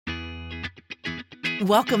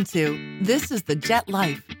Welcome to This is the Jet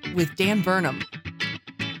Life with Dan Burnham,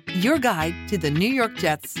 your guide to the New York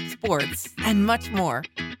Jets, sports, and much more.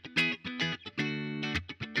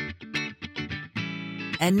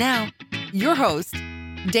 And now, your host,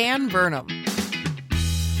 Dan Burnham.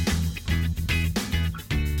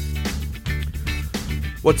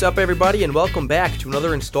 What's up, everybody, and welcome back to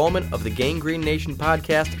another installment of the Gang Green Nation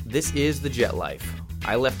podcast. This is the Jet Life.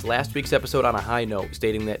 I left last week's episode on a high note,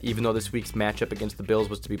 stating that even though this week's matchup against the Bills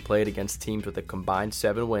was to be played against teams with a combined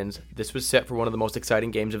 7 wins, this was set for one of the most exciting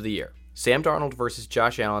games of the year. Sam Darnold versus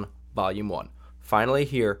Josh Allen, Volume 1. Finally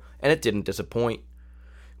here, and it didn't disappoint.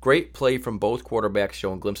 Great play from both quarterbacks,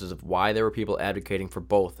 showing glimpses of why there were people advocating for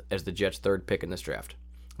both as the Jets' third pick in this draft.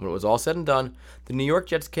 When it was all said and done, the New York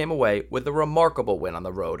Jets came away with a remarkable win on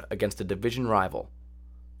the road against a division rival,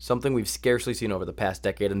 something we've scarcely seen over the past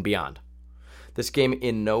decade and beyond. This game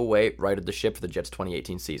in no way righted the ship for the Jets'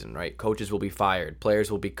 2018 season, right? Coaches will be fired, players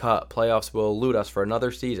will be cut, playoffs will elude us for another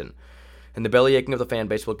season, and the bellyaching of the fan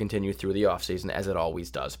base will continue through the offseason as it always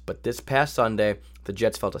does. But this past Sunday, the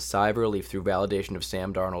Jets felt a sigh of relief through validation of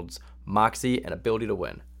Sam Darnold's moxie and ability to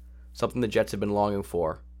win, something the Jets have been longing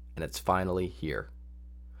for, and it's finally here.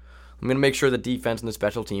 I'm going to make sure the defense and the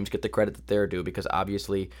special teams get the credit that they're due, because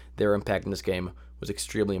obviously their impact in this game was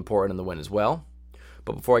extremely important in the win as well.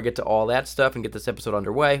 But before I get to all that stuff and get this episode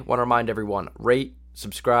underway, I want to remind everyone, rate,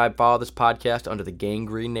 subscribe, follow this podcast under the Gang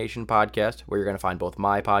Green Nation podcast, where you're going to find both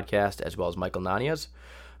my podcast as well as Michael Nania's.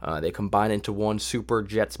 They combine into one Super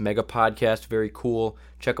Jets mega podcast. Very cool.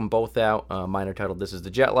 Check them both out. Mine are titled This is the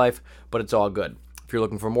Jet Life, but it's all good. If you're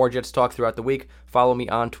looking for more Jets talk throughout the week, follow me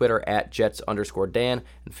on Twitter at Jets_Dan,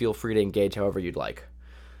 and feel free to engage however you'd like.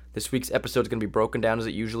 This week's episode is going to be broken down as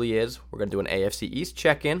it usually is. We're going to do an AFC East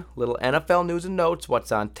check-in, little NFL news and notes,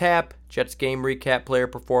 what's on tap, Jets game recap, player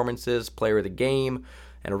performances, player of the game,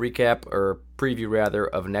 and a recap, or preview rather,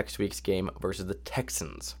 of next week's game versus the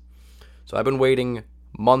Texans. So I've been waiting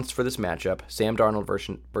months for this matchup, Sam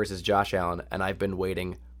Darnold versus Josh Allen, and I've been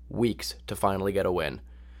waiting weeks to finally get a win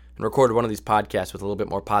and recorded one of these podcasts with a little bit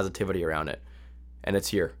more positivity around it. And it's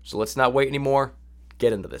here. So let's not wait anymore.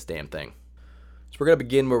 Get into this damn thing. So we're going to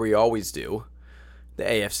begin where we always do, the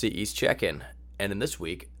AFC East check-in. And in this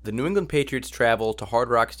week, the New England Patriots travel to Hard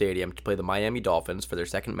Rock Stadium to play the Miami Dolphins for their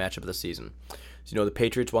second matchup of the season. So you know the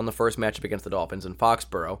Patriots won the first matchup against the Dolphins in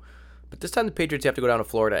Foxborough, but this time the Patriots have to go down to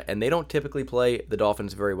Florida, and they don't typically play the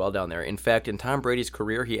Dolphins very well down there. In fact, in Tom Brady's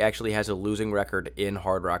career, he actually has a losing record in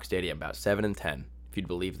Hard Rock Stadium, about 7-10. If you'd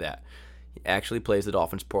believe that. He actually plays the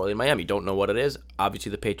Dolphins poorly in Miami. Don't know what it is. Obviously,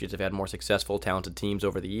 the Patriots have had more successful, talented teams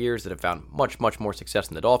over the years that have found much, much more success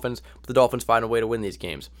than the Dolphins, but the Dolphins find a way to win these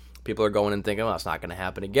games. People are going and thinking, well, it's not going to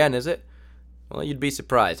happen again, is it? Well, you'd be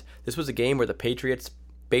surprised. This was a game where the Patriots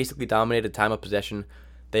basically dominated time of possession.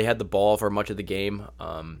 They had the ball for much of the game.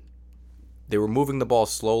 They were moving the ball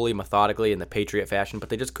slowly, methodically in the Patriot fashion, but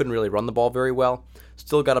they just couldn't really run the ball very well.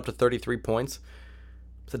 Still got up to 33 points.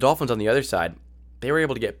 But the Dolphins on the other side, they were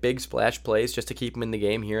able to get big splash plays just to keep them in the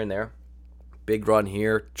game here and there. Big run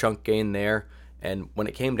here, chunk gain there. And when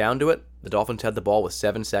it came down to it, the Dolphins had the ball with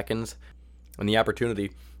 7 seconds and the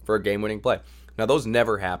opportunity for a game-winning play. Now, those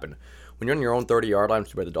never happen. When you're on your own 30-yard line,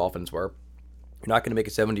 which is where the Dolphins were, you're not going to make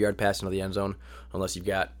a 70-yard pass into the end zone unless you've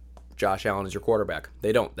got Josh Allen as your quarterback.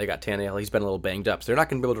 They don't. They got Tannehill. He's been a little banged up, so they're not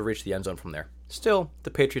going to be able to reach the end zone from there. Still,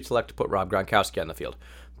 the Patriots elect to put Rob Gronkowski on the field.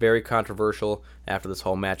 Very controversial after this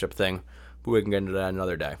whole matchup thing. But we can get into that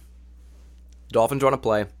another day. Dolphins run a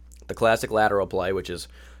play, the classic lateral play, which is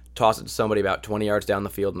toss it to somebody about 20 yards down the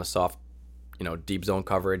field in a soft, deep zone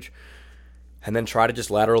coverage, and then try to just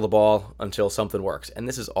lateral the ball until something works. And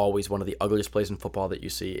this is always one of the ugliest plays in football that you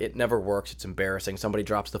see. It never works. It's embarrassing. Somebody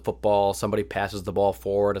drops the football, somebody passes the ball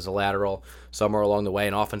forward as a lateral, somewhere along the way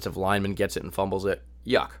an offensive lineman gets it and fumbles it.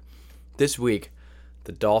 Yuck. This week,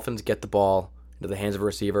 the Dolphins get the ball into the hands of a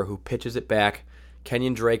receiver who pitches it back.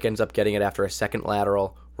 Kenyon Drake ends up getting it after a second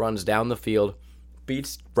lateral, runs down the field,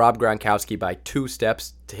 beats Rob Gronkowski by 2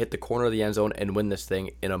 steps to hit the corner of the end zone and win this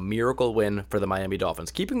thing in a miracle win for the Miami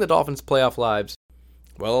Dolphins, keeping the Dolphins' playoff lives,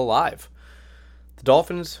 well, alive. The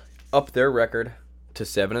Dolphins up their record to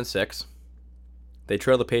 7-6. They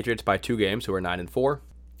trail the Patriots by 2 games, who are 9-4.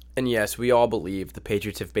 And yes, we all believe the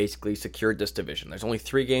Patriots have basically secured this division. There's only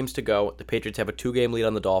 3 games to go. The Patriots have a 2-game lead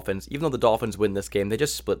on the Dolphins. Even though the Dolphins win this game, they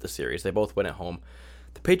just split the series. They both win at home.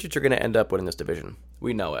 The Patriots are going to end up winning this division.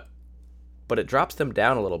 We know it. But it drops them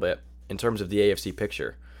down a little bit in terms of the AFC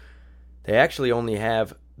picture. They actually only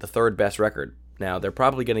have the 3rd best record. Now, they're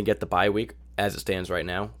probably going to get the bye week as it stands right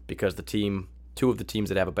now, because two of the teams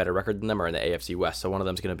that have a better record than them are in the AFC West, so one of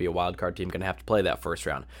them is going to be a wild card team, going to have to play that first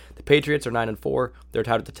round. The Patriots are 9-4. They're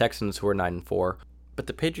tied with the Texans, who are 9-4. but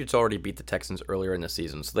the Patriots already beat the Texans earlier in the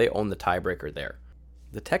season, so they own the tiebreaker there.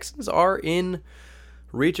 The Texans are in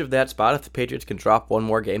reach of that spot. If the Patriots can drop one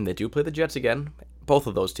more game, they do play the Jets again. Both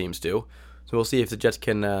of those teams do. So we'll see if the Jets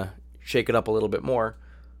can shake it up a little bit more.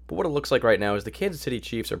 But what it looks like right now is the Kansas City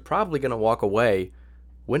Chiefs are probably going to walk away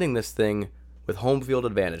winning this thing with home field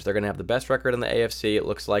advantage. They're going to have the best record in the AFC, it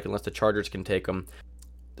looks like, unless the Chargers can take them.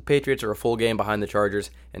 The Patriots are a full game behind the Chargers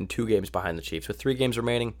and 2 games behind the Chiefs. With 3 games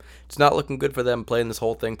remaining, it's not looking good for them playing this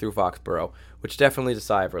whole thing through Foxborough, which definitely is a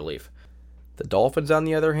sigh of relief. The Dolphins, on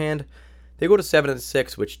the other hand, they go to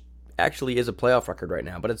 7-6, which actually is a playoff record right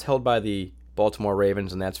now, but it's held by the Baltimore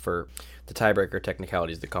Ravens, and that's for the tiebreaker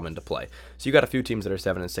technicalities that come into play. So you got a few teams that are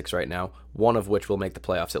 7-6 right now, one of which will make the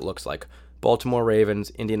playoffs, it looks like. Baltimore Ravens,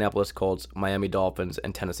 Indianapolis Colts, Miami Dolphins,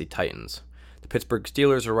 and Tennessee Titans. The Pittsburgh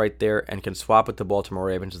Steelers are right there and can swap with the Baltimore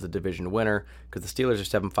Ravens as the division winner because the Steelers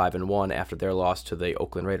are 7-5-1 after their loss to the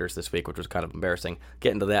Oakland Raiders this week, which was kind of embarrassing.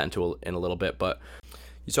 Get into that in a little bit, but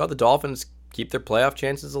you saw the Dolphins keep their playoff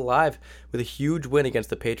chances alive with a huge win against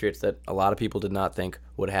the Patriots that a lot of people did not think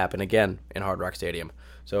would happen again in Hard Rock Stadium.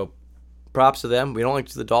 So props to them. We don't like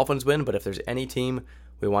to see the Dolphins win, but if there's any team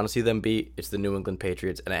we want to see them beat, it's the New England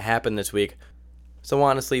Patriots, and it happened this week. So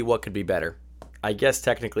honestly, what could be better? I guess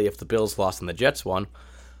technically if the Bills lost and the Jets won.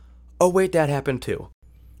 Oh wait, that happened too.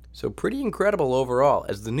 So pretty incredible overall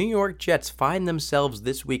as the New York Jets find themselves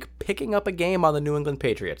this week picking up a game on the New England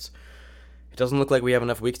Patriots. It doesn't look like we have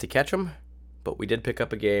enough weeks to catch them, but we did pick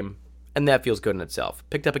up a game, and that feels good in itself.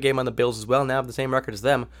 Picked up a game on the Bills as well, now have the same record as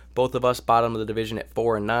them. Both of us bottom of the division at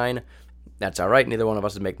 4-9. That's all right, neither one of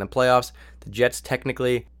us is making the playoffs. The Jets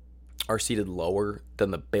technically are seated lower than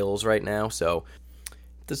the Bills right now, so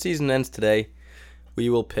if the season ends today, we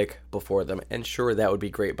will pick before them, and sure, that would be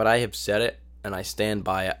great, but I have said it, and I stand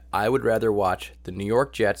by it. I would rather watch the New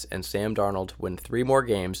York Jets and Sam Darnold win 3 more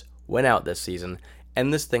games, win out this season,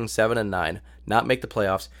 end this thing 7-9, not make the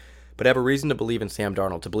playoffs, but have a reason to believe in Sam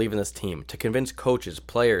Darnold, to believe in this team, to convince coaches,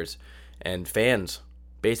 players, and fans,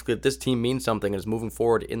 basically that this team means something and is moving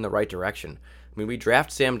forward in the right direction. I mean, we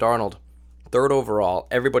draft Sam Darnold 3rd overall.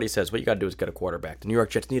 Everybody says, what you got to do is get a quarterback. The New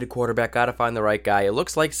York Jets need a quarterback, got to find the right guy. It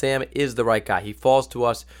looks like Sam is the right guy. He falls to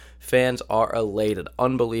us. Fans are elated.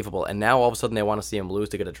 Unbelievable. And now all of a sudden they want to see him lose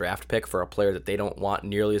to get a draft pick for a player that they don't want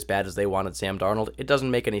nearly as bad as they wanted Sam Darnold. It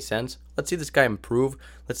doesn't make any sense. Let's see this guy improve.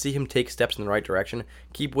 Let's see him take steps in the right direction.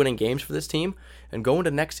 Keep winning games for this team and go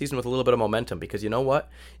into next season with a little bit of momentum because you know what?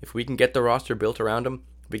 If we can get the roster built around him,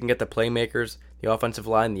 we can get the playmakers, the offensive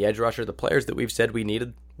line, the edge rusher, the players that we've said we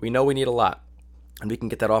needed. We know we need a lot. And we can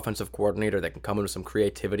get that offensive coordinator that can come in with some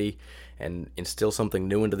creativity and instill something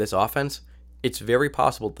new into this offense. It's very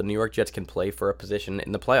possible the New York Jets can play for a position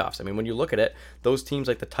in the playoffs. I mean, when you look at it, those teams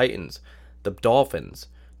like the Titans, the Dolphins,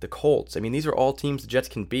 the Colts, I mean, these are all teams the Jets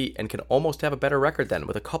can beat and can almost have a better record than.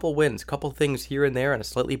 With a couple wins, a couple things here and there, and a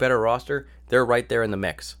slightly better roster, they're right there in the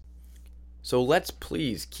mix. So let's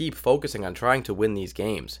please keep focusing on trying to win these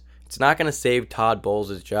games. It's not going to save Todd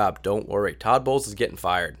Bowles' job. Don't worry. Todd Bowles is getting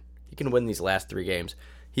fired. He can win these last 3 games.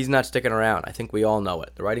 He's not sticking around. I think we all know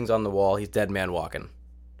it. The writing's on the wall. He's dead man walking.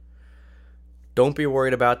 Don't be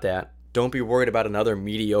worried about that. Don't be worried about another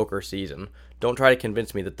mediocre season. Don't try to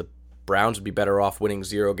convince me that the Browns would be better off winning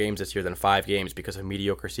 0 games this year than 5 games because a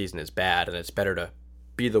mediocre season is bad and it's better to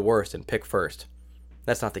be the worst and pick first.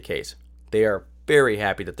 That's not the case. They are very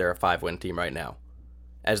happy that they're a 5-win team right now,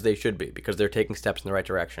 as they should be, because they're taking steps in the right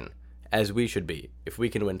direction, as we should be, if we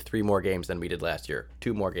can win 3 more games than we did last year,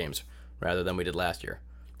 2 more games rather than we did last year.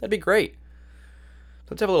 That'd be great.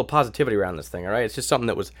 Let's have a little positivity around this thing, all right? It's just something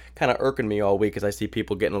that was kind of irking me all week as I see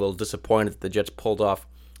people getting a little disappointed that the Jets pulled off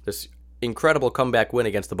this incredible comeback win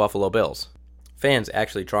against the Buffalo Bills. Fans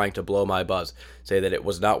actually trying to blow my buzz, say that it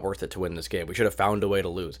was not worth it to win this game. We should have found a way to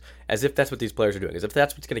lose. As if that's what these players are doing. As if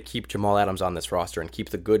that's what's going to keep Jamal Adams on this roster and keep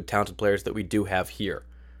the good, talented players that we do have here.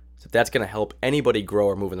 As if that's going to help anybody grow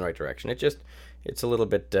or move in the right direction. It's a little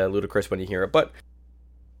bit ludicrous when you hear it. But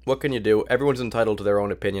what can you do? Everyone's entitled to their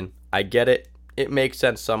own opinion. I get it. It makes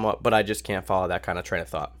sense somewhat, but I just can't follow that kind of train of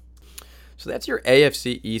thought. So that's your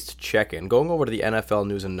AFC East check-in. Going over to the NFL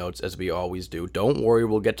news and notes as we always do. Don't worry,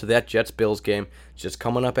 we'll get to that Jets-Bills game. It's just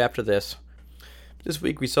coming up after this. This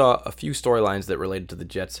week we saw a few storylines that related to the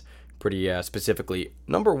Jets pretty specifically.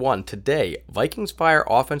 Number 1, today, Vikings fire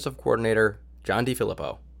offensive coordinator John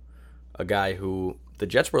DeFilippo, a guy who the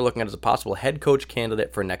Jets were looking at as a possible head coach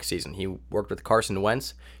candidate for next season. He worked with Carson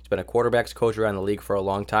Wentz. He's been a quarterbacks coach around the league for a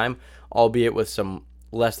long time, albeit with some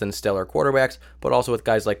less than stellar quarterbacks, but also with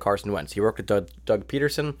guys like Carson Wentz. He worked with Doug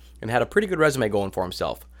Peterson and had a pretty good resume going for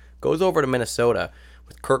himself. Goes over to Minnesota,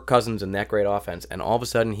 with Kirk Cousins and that great offense, and all of a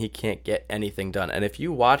sudden he can't get anything done. And if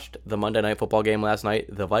you watched the Monday Night Football game last night,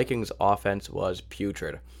 the Vikings offense was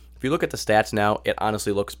putrid. If you look at the stats now, it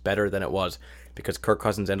honestly looks better than it was because Kirk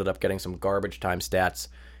Cousins ended up getting some garbage time stats.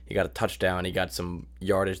 He got a touchdown. He got some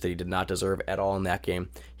yardage that he did not deserve at all in that game.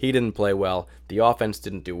 He didn't play well. The offense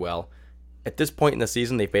didn't do well. At this point in the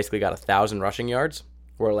season, they've basically got 1,000 rushing yards,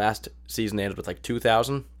 where last season they ended with like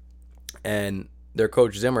 2,000. And their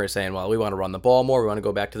coach Zimmer is saying, well, we want to run the ball more. We want to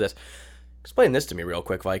go back to this. Explain this to me real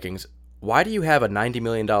quick, Vikings. Why do you have a $90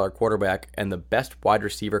 million quarterback and the best wide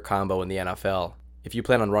receiver combo in the NFL if you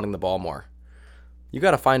plan on running the ball more? You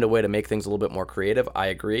got to find a way to make things a little bit more creative. I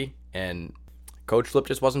agree. And Coach Flip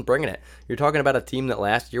just wasn't bringing it. You're talking about a team that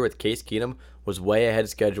last year with Case Keenum was way ahead of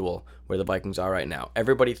schedule where the Vikings are right now.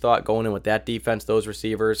 Everybody thought going in with that defense, those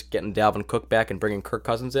receivers, getting Dalvin Cook back and bringing Kirk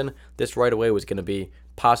Cousins in, this right away was going to be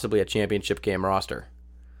possibly a championship game roster.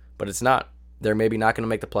 But it's not. They're maybe not going to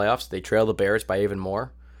make the playoffs. They trail the Bears by even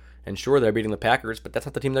more. And sure, they're beating the Packers, but that's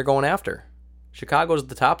not the team they're going after. Chicago's at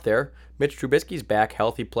the top there. Mitch Trubisky's back,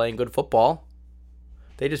 healthy, playing good football.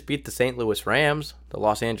 They just beat the St. Louis Rams, the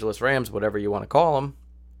Los Angeles Rams, whatever you want to call them.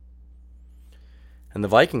 And the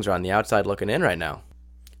Vikings are on the outside looking in right now.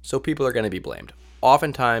 So people are going to be blamed.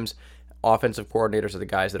 Oftentimes, offensive coordinators are the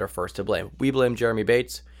guys that are first to blame. We blame Jeremy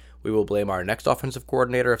Bates. We will blame our next offensive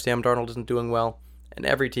coordinator if Sam Darnold isn't doing well. And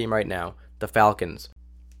every team right now, the Falcons,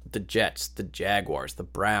 the Jets, the Jaguars, the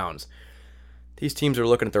Browns, these teams are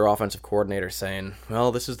looking at their offensive coordinator saying,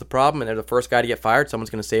 well, this is the problem, and they're the first guy to get fired. Someone's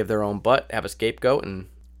going to save their own butt, have a scapegoat, and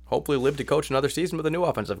hopefully live to coach another season with a new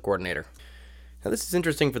offensive coordinator. Now, this is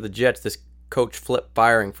interesting for the Jets, this coach Flip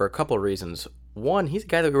firing, for a couple of reasons. One, he's a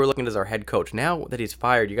guy that we were looking at as our head coach. Now that he's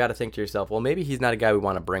fired, you got to think to yourself, well, maybe he's not a guy we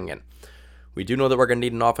want to bring in. We do know that we're going to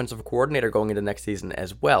need an offensive coordinator going into next season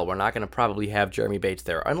as well. We're not going to probably have Jeremy Bates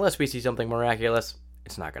there. Unless we see something miraculous,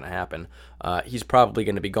 it's not going to happen. He's probably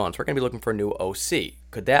going to be gone. So we're going to be looking for a new OC.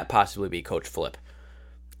 Could that possibly be Coach Flip?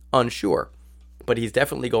 Unsure. But he's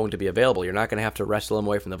definitely going to be available. You're not going to have to wrestle him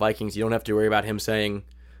away from the Vikings. You don't have to worry about him saying,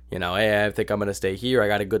 hey, I think I'm going to stay here. I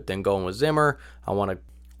got a good thing going with Zimmer. I want to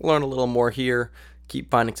learn a little more here. Keep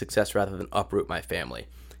finding success rather than uproot my family.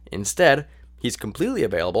 Instead, he's completely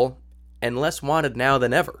available and less wanted now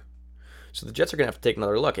than ever. So the Jets are going to have to take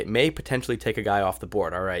another look. It may potentially take a guy off the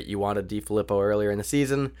board. All right, you wanted DiFilippo earlier in the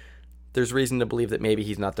season. There's reason to believe that maybe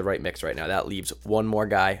he's not the right mix right now. That leaves one more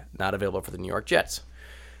guy not available for the New York Jets.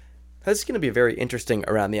 This is going to be very interesting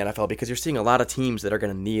around the NFL because you're seeing a lot of teams that are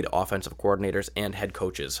going to need offensive coordinators and head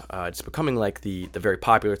coaches. It's becoming like the very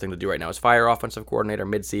popular thing to do right now is fire offensive coordinator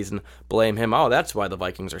midseason, blame him. Oh, that's why the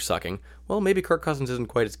Vikings are sucking. Well, maybe Kirk Cousins isn't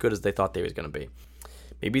quite as good as they thought they was going to be.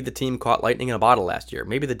 Maybe the team caught lightning in a bottle last year.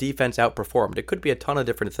 Maybe the defense outperformed. It could be a ton of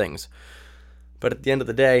different things. But at the end of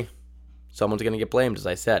the day, someone's going to get blamed, as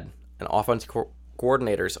I said. And offensive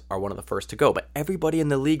coordinators are one of the first to go. But everybody in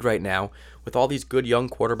the league right now, with all these good young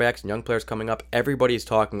quarterbacks and young players coming up, everybody's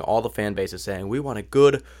talking, all the fan base is saying, we want a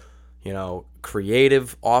good,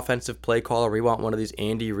 creative offensive play caller. We want one of these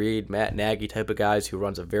Andy Reid, Matt Nagy type of guys who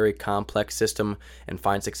runs a very complex system and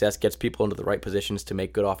finds success, gets people into the right positions to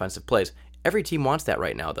make good offensive plays. Every team wants that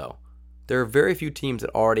right now, though. There are very few teams that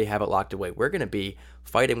already have it locked away. We're going to be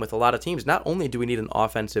fighting with a lot of teams. Not only do we need an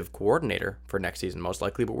offensive coordinator for next season, most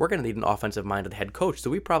likely, but we're going to need an offensive-minded head coach. So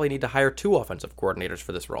we probably need to hire 2 offensive coordinators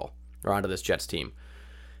for this role, or onto this Jets team.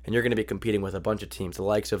 And you're going to be competing with a bunch of teams, the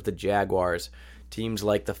likes of the Jaguars, teams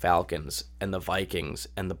like the Falcons, and the Vikings,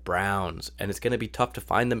 and the Browns, and it's going to be tough to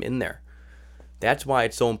find them in there. That's why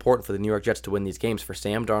it's so important for the New York Jets to win these games, for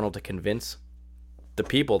Sam Darnold to convince the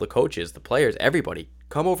people, the coaches, the players, everybody,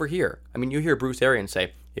 come over here. I mean, you hear Bruce Arians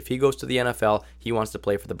say, if he goes to the NFL, he wants to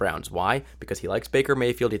play for the Browns. Why? Because he likes Baker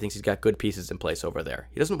Mayfield. He thinks he's got good pieces in place over there.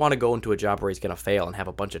 He doesn't want to go into a job where he's going to fail and have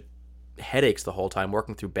a bunch of headaches the whole time,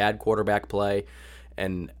 working through bad quarterback play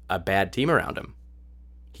and a bad team around him.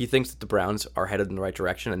 He thinks that the Browns are headed in the right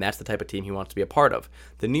direction, and that's the type of team he wants to be a part of.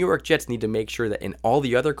 The New York Jets need to make sure that in all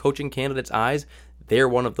the other coaching candidates' eyes, they're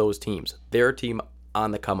one of those teams. They're a team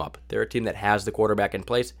on the come up. They're a team that has the quarterback in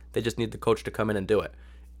place. They just need the coach to come in and do it.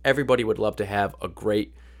 Everybody would love to have a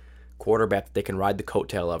great quarterback that they can ride the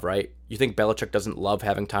coattail of, right? You think Belichick doesn't love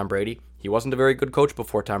having Tom Brady? He wasn't a very good coach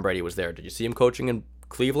before Tom Brady was there. Did you see him coaching in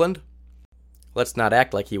Cleveland? Let's not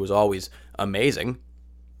act like he was always amazing.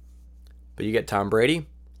 But you get Tom Brady,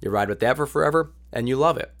 you ride with that for forever, and you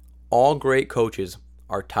love it. All great coaches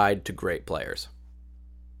are tied to great players,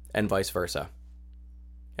 and vice versa.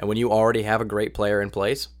 And when you already have a great player in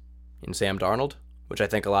place, in Sam Darnold, which I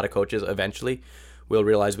think a lot of coaches eventually will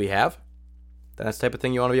realize we have, then that's the type of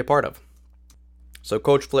thing you want to be a part of. So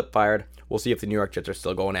Coach Flip fired. We'll see if the New York Jets are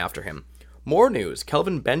still going after him. More news.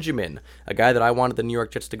 Kelvin Benjamin, a guy that I wanted the New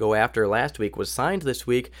York Jets to go after last week, was signed this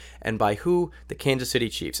week, and by who? The Kansas City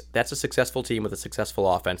Chiefs. That's a successful team with a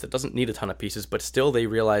successful offense that doesn't need a ton of pieces, but still they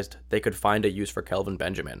realized they could find a use for Kelvin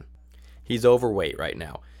Benjamin. He's overweight right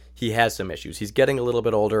now. He has some issues. He's getting a little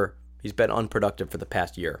bit older. He's been unproductive for the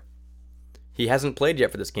past year. He hasn't played yet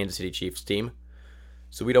for this Kansas City Chiefs team,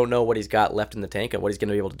 so we don't know what he's got left in the tank and what he's going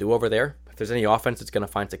to be able to do over there. If there's any offense that's going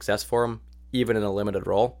to find success for him, even in a limited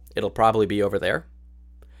role, it'll probably be over there.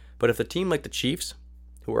 But if a team like the Chiefs,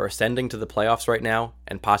 who are ascending to the playoffs right now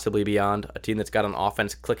and possibly beyond, a team that's got an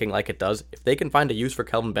offense clicking like it does, if they can find a use for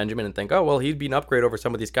Kelvin Benjamin and think, oh, well, he'd be an upgrade over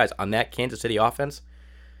some of these guys on that Kansas City offense,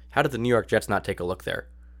 how did the New York Jets not take a look there?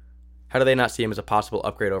 How do they not see him as a possible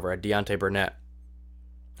upgrade over a Deontay Burnett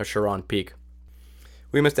or Sharon Peake?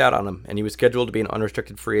 We missed out on him, and he was scheduled to be an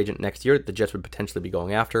unrestricted free agent next year that the Jets would potentially be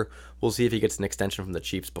going after. We'll see if he gets an extension from the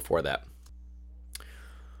Chiefs before that.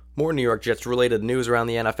 More New York Jets-related news around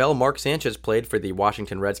the NFL. Mark Sanchez played for the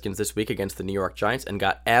Washington Redskins this week against the New York Giants and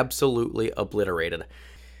got absolutely obliterated.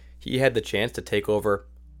 He had the chance to take over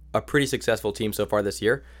a pretty successful team so far this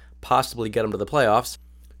year, possibly get them to the playoffs,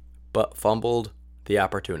 but fumbled the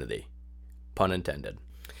opportunity. Pun intended.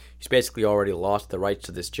 He's basically already lost the rights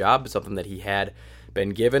to this job, something that he had been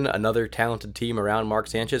given. Another talented team around Mark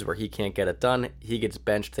Sanchez where he can't get it done. He gets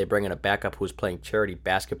benched. They bring in a backup who was playing charity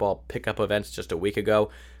basketball pickup events just a week ago.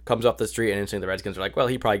 Comes off the street and instantly the Redskins are like, well,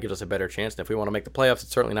 he probably gives us a better chance. And if we want to make the playoffs,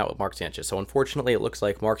 it's certainly not with Mark Sanchez. So unfortunately, it looks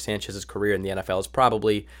like Mark Sanchez's career in the NFL has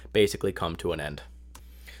probably basically come to an end.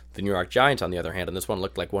 The New York Giants, on the other hand, and this one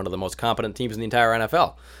looked like one of the most competent teams in the entire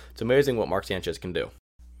NFL. It's amazing what Mark Sanchez can do.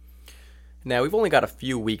 Now, we've only got a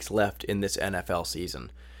few weeks left in this NFL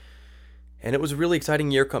season. And it was a really exciting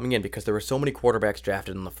year coming in because there were so many quarterbacks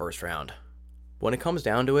drafted in the first round. When it comes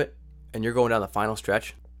down to it, and you're going down the final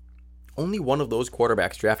stretch, only one of those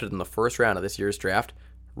quarterbacks drafted in the first round of this year's draft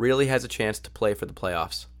really has a chance to play for the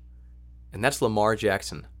playoffs. And that's Lamar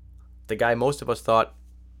Jackson, the guy most of us thought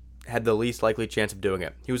had the least likely chance of doing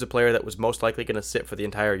it. He was a player that was most likely going to sit for the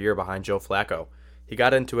entire year behind Joe Flacco. He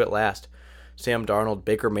got into it last. Sam Darnold,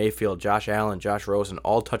 Baker Mayfield, Josh Allen, Josh Rosen,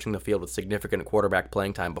 all touching the field with significant quarterback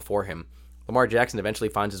playing time before him. Lamar Jackson eventually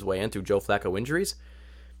finds his way in through Joe Flacco injuries,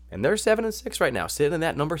 and they're 7-6 right now, sitting in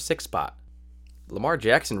that number 6 spot. Lamar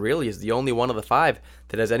Jackson really is the only one of the 5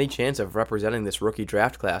 that has any chance of representing this rookie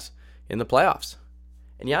draft class in the playoffs.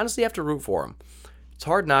 And you honestly have to root for him. It's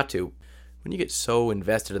hard not to when you get so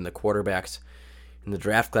invested in the quarterbacks in the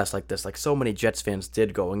draft class like this, like so many Jets fans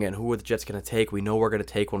did going in. Who are the Jets going to take? We know we're going to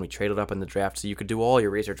take when we traded up in the draft, so you could do all your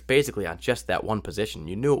research basically on just that one position.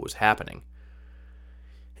 You knew it was happening.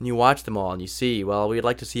 And you watch them all and you see, well, we'd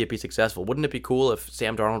like to see it be successful. Wouldn't it be cool if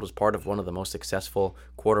Sam Darnold was part of one of the most successful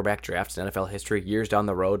quarterback drafts in NFL history years down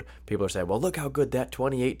the road? People are saying, well, look how good that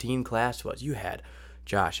 2018 class was. You had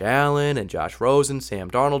Josh Allen and Josh Rosen, Sam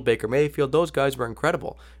Darnold, Baker Mayfield. Those guys were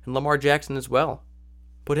incredible. And Lamar Jackson as well.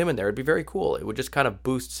 Put him in there. It'd be very cool. It would just kind of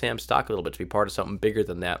boost Sam's stock a little bit to be part of something bigger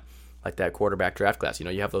than that, like that quarterback draft class. You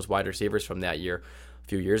know, you have those wide receivers from that year, a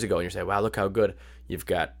few years ago, and you're saying, wow, look how good. You've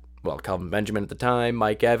got, well, Kelvin Benjamin at the time,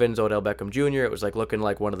 Mike Evans, Odell Beckham Jr. It was like looking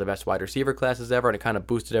like one of the best wide receiver classes ever, and it kind of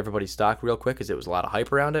boosted everybody's stock real quick because it was a lot of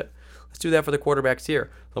hype around it. Let's do that for the quarterbacks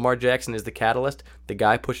here. Lamar Jackson is the catalyst, the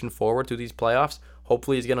guy pushing forward through these playoffs.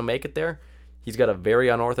 Hopefully he's going to make it there. He's got a very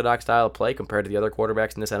unorthodox style of play compared to the other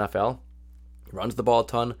quarterbacks in this NFL. He runs the ball a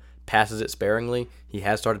ton, passes it sparingly. He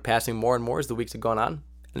has started passing more and more as the weeks have gone on,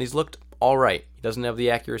 and he's looked all right. He doesn't have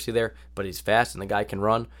the accuracy there, but he's fast, and the guy can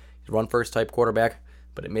run. He's a run-first type quarterback.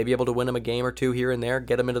 But it may be able to win him a game or two here and there,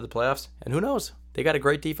 get him into the playoffs, and who knows? They got a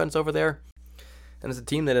great defense over there, and it's a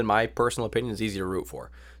team that, in my personal opinion, is easy to root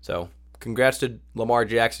for. So, congrats to Lamar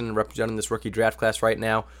Jackson representing this rookie draft class right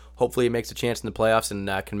now. Hopefully he makes a chance in the playoffs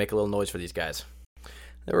and can make a little noise for these guys.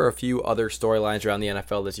 There were a few other storylines around the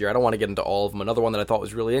NFL this year. I don't want to get into all of them. Another one that I thought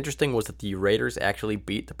was really interesting was that the Raiders actually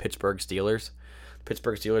beat the Pittsburgh Steelers. The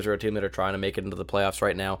Pittsburgh Steelers are a team that are trying to make it into the playoffs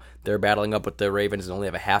right now. They're battling up with the Ravens and only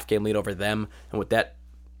have a half-game lead over them, and with that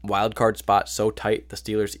wild card spot so tight, the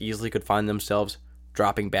Steelers easily could find themselves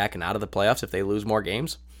dropping back and out of the playoffs if they lose more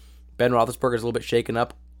games. Ben Roethlisberger is a little bit shaken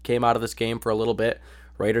up, came out of this game for a little bit.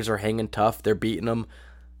 Raiders are hanging tough. They're beating them.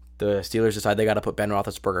 The Steelers decide they got to put Ben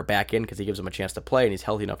Roethlisberger back in because he gives them a chance to play, and he's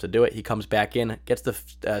healthy enough to do it. He comes back in, gets the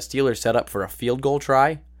Steelers set up for a field goal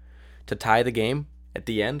try to tie the game at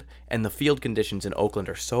the end, and the field conditions in Oakland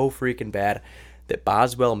are so freaking bad that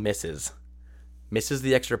Boswell misses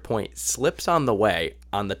the extra point, slips on the way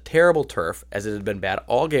on the terrible turf, as it had been bad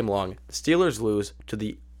all game long. The Steelers lose to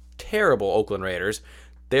the terrible Oakland Raiders.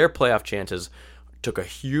 Their playoff chances took a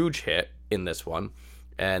huge hit in this one,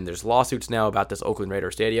 and there's lawsuits now about this Oakland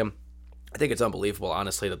Raider stadium. I think it's unbelievable,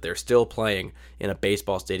 honestly, that they're still playing in a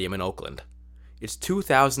baseball stadium in Oakland. It's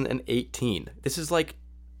 2018. This is like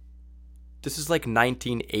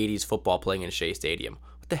 1980s football playing in Shea Stadium.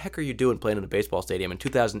 What the heck are you doing playing in a baseball stadium in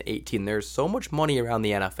 2018? There's so much money around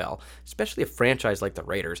the NFL, especially a franchise like the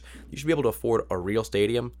Raiders. You should be able to afford a real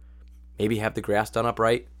stadium, maybe have the grass done up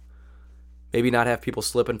right, maybe not have people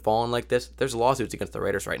slip and falling like this. There's lawsuits against the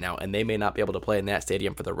Raiders right now, and they may not be able to play in that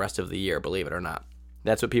stadium for the rest of the year, believe it or not.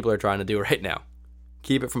 That's what people are trying to do right now.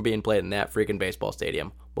 Keep it from being played in that freaking baseball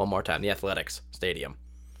stadium. One more time, the Athletics Stadium.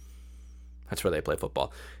 That's where they play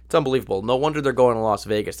football. It's unbelievable. No wonder they're going to Las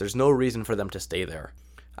Vegas. There's no reason for them to stay there.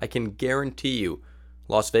 I can guarantee you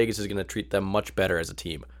Las Vegas is going to treat them much better as a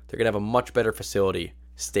team. They're going to have a much better facility,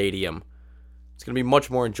 stadium. It's going to be much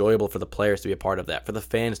more enjoyable for the players to be a part of that, for the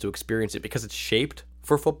fans to experience it, because it's shaped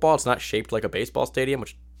for football. It's not shaped like a baseball stadium,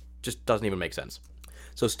 which just doesn't even make sense.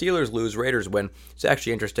 So Steelers lose, Raiders win. It's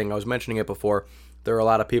actually interesting. I was mentioning it before. There are a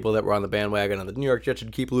lot of people that were on the bandwagon, and the New York Jets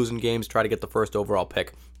should keep losing games, try to get the first overall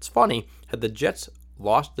pick. It's funny, had the Jets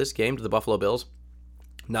lost this game to the Buffalo Bills,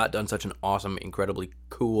 not done such an awesome, incredibly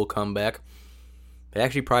cool comeback, they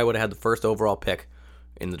actually probably would have had the first overall pick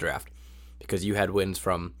in the draft, because you had wins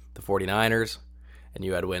from the 49ers, and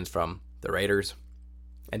you had wins from the Raiders.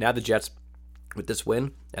 And now the Jets, with this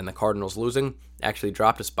win and the Cardinals losing, actually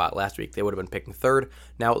dropped a spot last week. They would have been picking third.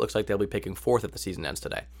 Now it looks like they'll be picking fourth if the season ends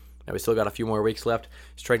today. Now we still got a few more weeks left.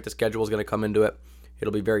 Strength of schedule is going to come into it.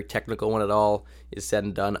 It'll be very technical when it all is said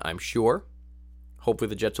and done, I'm sure. Hopefully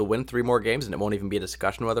the Jets will win 3 more games, and it won't even be a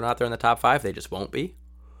discussion whether or not they're in the top 5. They just won't be.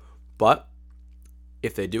 But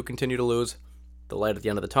if they do continue to lose, the light at the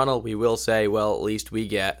end of the tunnel, we will say, well, at least we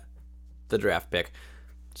get the draft pick.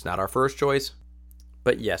 It's not our first choice,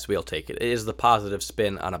 but yes, we'll take it. It is the positive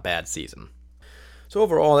spin on a bad season. So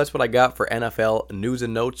overall, that's what I got for NFL news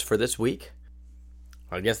and notes for this week.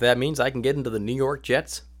 I guess that means I can get into the New York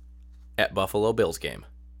Jets at Buffalo Bills game.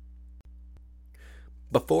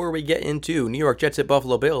 Before we get into New York Jets at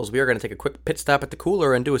Buffalo Bills, we are going to take a quick pit stop at the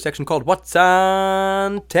cooler and do a section called What's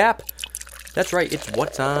on Tap. That's right, it's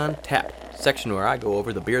What's on Tap, section where I go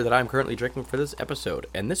over the beer that I'm currently drinking for this episode.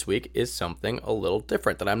 And this week is something a little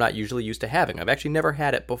different that I'm not usually used to having. I've actually never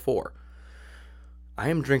had it before. I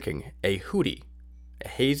am drinking a Hootie, a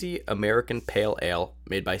hazy American pale ale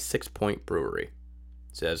made by 6 Point Brewery.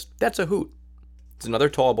 It says, that's a hoot. It's another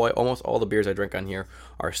tall boy. Almost all the beers I drink on here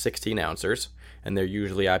are 16 ounces, and they're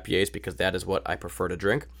usually IPAs because that is what I prefer to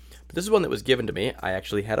drink. But this is one that was given to me. I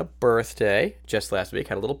actually had a birthday just last week,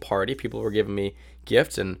 had a little party. People were giving me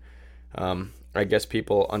gifts, and I guess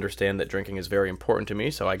people understand that drinking is very important to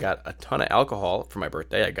me, so I got a ton of alcohol for my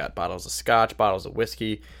birthday. I got bottles of scotch, bottles of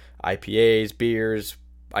whiskey, IPAs, beers.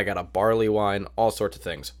 I got a barley wine, all sorts of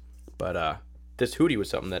things. But this Hootie was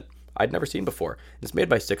something that I'd never seen before. It's made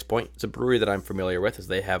by 6 Point. It's a brewery that I'm familiar with, as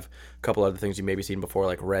they have a couple other things you maybe seen before,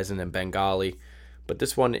 like resin and Bengali. But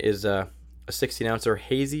this one is a 16-ouncer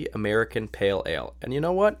hazy American pale ale. And you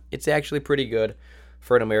know what? It's actually pretty good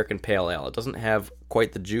for an American pale ale. It doesn't have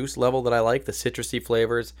quite the juice level that I like, the citrusy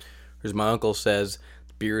flavors. As my uncle says,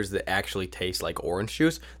 beers that actually taste like orange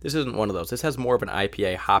juice. This isn't one of those. This has more of an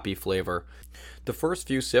IPA hoppy flavor. The first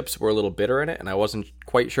few sips were a little bitter in it, and I wasn't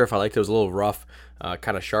quite sure if I liked it. It was a little rough,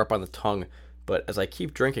 kind of sharp on the tongue. But as I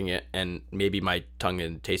keep drinking it, and maybe my tongue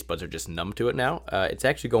and taste buds are just numb to it now, it's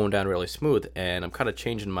actually going down really smooth, and I'm kind of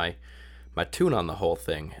changing my tune on the whole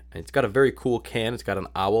thing. And it's got a very cool can. It's got an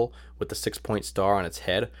owl with the 6 Point star on its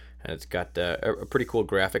head, and it's got a pretty cool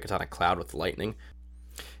graphic. It's on a cloud with lightning.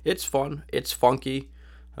 It's fun. It's funky.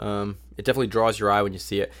 It definitely draws your eye when you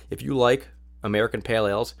see it. If you like American Pale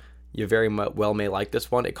Ales, you very well may like this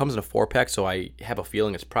one. It comes in a 4-pack, so I have a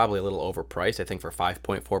feeling it's probably a little overpriced. I think for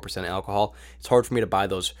 5.4% alcohol, it's hard for me to buy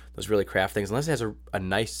those really craft things unless it has a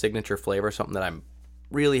nice signature flavor, something that I'm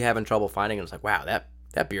really having trouble finding. And it's like, wow,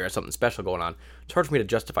 that beer has something special going on. It's hard for me to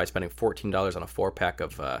justify spending $14 on a 4-pack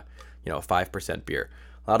of a 5% beer.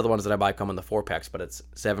 A lot of the ones that I buy come in the 4-packs, but it's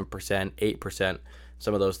 7%, 8%.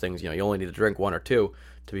 Some of those things, you only need to drink 1 or 2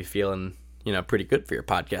 to be feeling, pretty good for your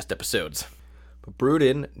podcast episodes. But brewed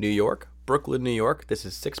in New York, Brooklyn, New York, this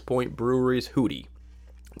is 6 Point Brewery's Hootie,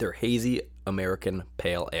 their hazy American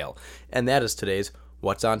pale ale. And that is today's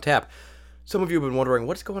What's on Tap. Some of you have been wondering,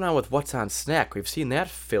 what's going on with What's on Snack? We've seen that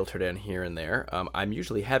filtered in here and there. I'm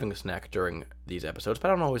usually having a snack during these episodes, but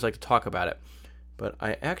I don't always like to talk about it. But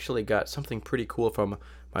I actually got something pretty cool from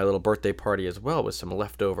my little birthday party as well, with some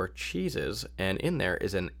leftover cheeses. And in there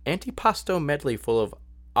is an antipasto medley full of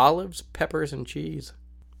olives, peppers, and cheese.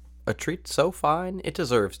 A treat so fine, it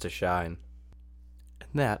deserves to shine. And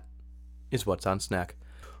that is What's on Snack.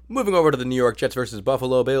 Moving over to the New York Jets versus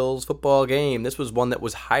Buffalo Bills football game. This was one that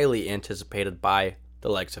was highly anticipated by the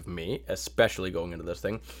likes of me, especially going into this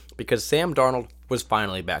thing, because Sam Darnold was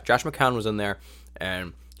finally back. Josh McCown was in there,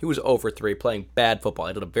 and he was 0-3 playing bad football.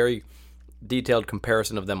 I did a very detailed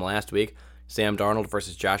comparison of them last week. Sam Darnold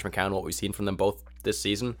versus Josh McCown, what we've seen from them both this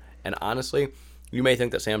season. And honestly, you may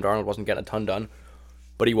think that Sam Darnold wasn't getting a ton done,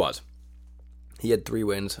 but he was. He had 3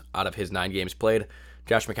 wins out of his 9 games played.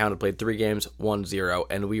 Josh McCown had played 3 games, 1-0,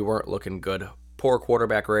 and we weren't looking good. Poor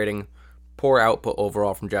quarterback rating, poor output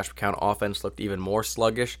overall from Josh McCown. Offense looked even more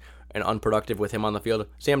sluggish and unproductive with him on the field.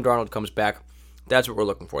 Sam Darnold comes back. That's what we're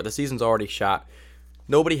looking for. The season's already shot.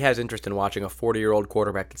 Nobody has interest in watching a 40-year-old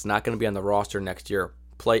quarterback that's not going to be on the roster next year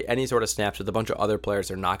play any sort of snaps with a bunch of other players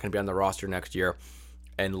that are not going to be on the roster next year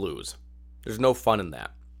and lose. There's no fun in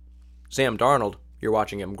that. Sam Darnold, you're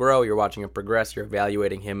watching him grow, you're watching him progress, you're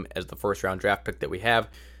evaluating him as the first-round draft pick that we have.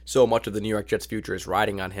 So much of the New York Jets' future is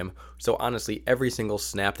riding on him. So honestly, every single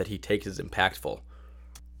snap that he takes is impactful.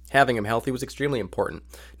 Having him healthy was extremely important.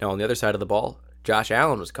 Now, on the other side of the ball, Josh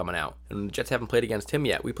Allen was coming out, and the Jets haven't played against him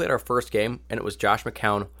yet. We played our first game, and it was Josh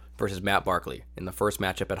McCown versus Matt Barkley in the first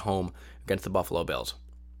matchup at home against the Buffalo Bills.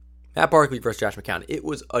 Matt Barkley versus Josh McCown. It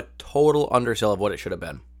was a total undersell of what it should have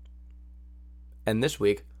been. And this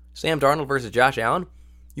week, Sam Darnold versus Josh Allen,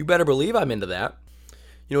 you better believe I'm into that.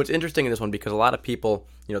 You know, it's interesting in this one because a lot of people,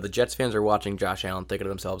 the Jets fans are watching Josh Allen thinking to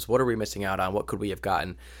themselves, what are we missing out on? What could we have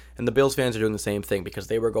gotten? And the Bills fans are doing the same thing because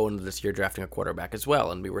they were going into this year drafting a quarterback as well.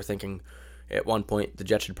 And we were thinking at one point the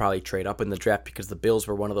Jets should probably trade up in the draft because the Bills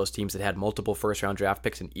were one of those teams that had multiple first-round draft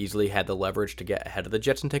picks and easily had the leverage to get ahead of the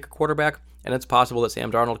Jets and take a quarterback. And it's possible that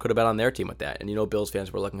Sam Darnold could have been on their team with that. And Bills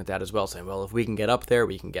fans were looking at that as well, saying, well, if we can get up there,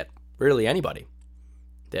 we can get really anybody.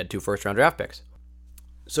 They had 2 first-round draft picks.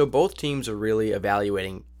 So both teams are really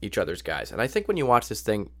evaluating each other's guys. And I think when you watch this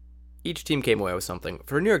thing, each team came away with something.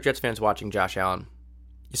 For New York Jets fans watching Josh Allen,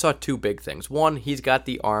 you saw 2 big things. One, he's got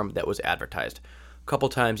the arm that was advertised. A couple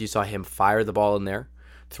times you saw him fire the ball in there,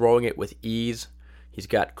 throwing it with ease. He's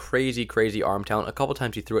got crazy, crazy arm talent. A couple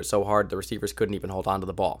times he threw it so hard the receivers couldn't even hold on to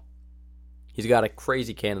the ball. He's got a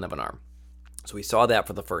crazy cannon of an arm. So we saw that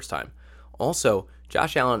for the first time. Also,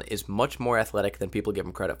 Josh Allen is much more athletic than people give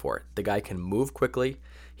him credit for. The guy can move quickly.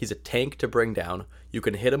 He's a tank to bring down. You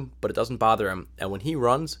can hit him, but it doesn't bother him. And when he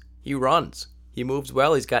runs, he runs. He moves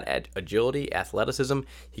well. He's got agility, athleticism.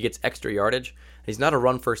 He gets extra yardage. He's not a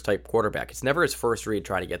run-first type quarterback. It's never his first read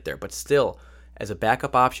trying to get there. But still, as a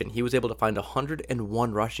backup option, he was able to find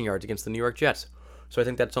 101 rushing yards against the New York Jets. So I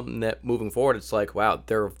think that's something that moving forward, it's like, wow,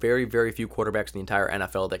 there are very, very few quarterbacks in the entire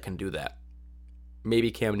NFL that can do that.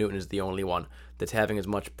 Maybe Cam Newton is the only one that's having as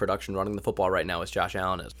much production running the football right now as Josh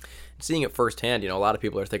Allen is. Seeing it firsthand, a lot of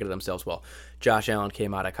people are thinking to themselves, well, Josh Allen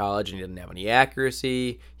came out of college and he didn't have any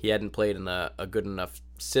accuracy. He hadn't played in a good enough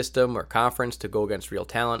system or conference to go against real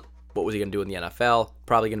talent. What was he going to do in the NFL?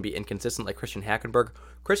 Probably going to be inconsistent like Christian Hackenberg.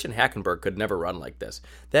 Christian Hackenberg could never run like this.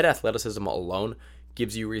 That athleticism alone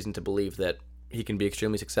gives you reason to believe that he can be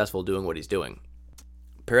extremely successful doing what he's doing.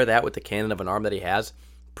 Pair that with the cannon of an arm that he has,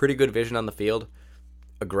 pretty good vision on the field,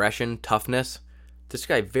 aggression, toughness. This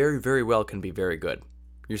guy very, very well can be very good.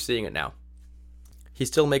 You're seeing it now. He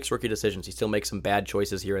still makes rookie decisions. He still makes some bad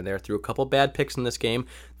choices here and there. Threw a couple bad picks in this game.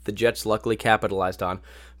 The Jets luckily capitalized on.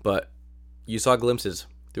 But you saw glimpses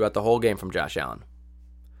throughout the whole game from Josh Allen.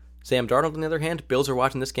 Sam Darnold, on the other hand, Bills are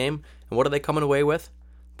watching this game, and what are they coming away with?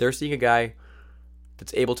 They're seeing a guy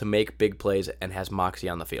that's able to make big plays and has moxie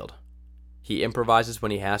on the field. He improvises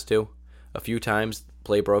when he has to. A few times,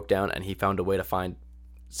 play broke down, and he found a way to find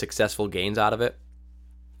successful gains out of it.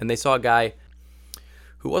 And they saw a guy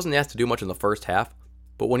who wasn't asked to do much in the first half,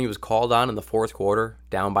 but when he was called on in the fourth quarter,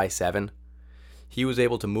 down by 7, he was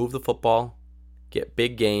able to move the football, get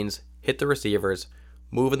big gains, hit the receivers,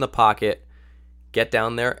 move in the pocket, get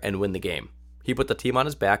down there, and win the game. He put the team on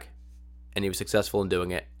his back, and he was successful in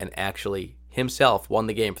doing it, and actually himself won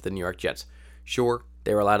the game for the New York Jets. Sure,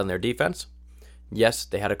 they relied on their defense. Yes,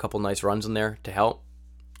 they had a couple nice runs in there to help.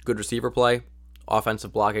 Good receiver play.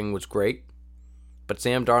 Offensive blocking was great. But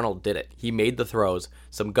Sam Darnold did it. He made the throws,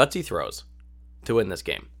 some gutsy throws, to win this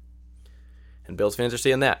game. And Bills fans are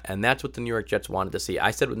seeing that, and that's what the New York Jets wanted to see.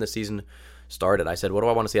 I said when the season started, I said, what do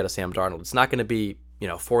I want to see out of Sam Darnold? It's not going to be,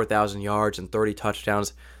 4,000 yards and 30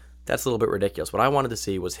 touchdowns. That's a little bit ridiculous. What I wanted to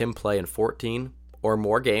see was him play in 14 or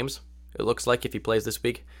more games. It looks like if he plays this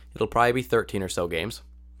week, it'll probably be 13 or so games.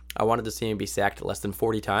 I wanted to see him be sacked less than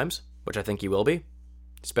 40 times, which I think he will be,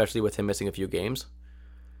 especially with him missing a few games.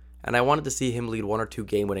 And I wanted to see him lead 1 or 2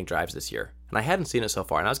 game-winning drives this year. And I hadn't seen it so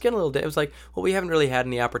far. And I was getting a little... It was like, well, we haven't really had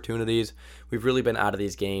any opportunities. We've really been out of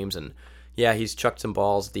these games. And, Yeah, he's chucked some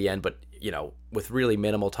balls at the end, but, with really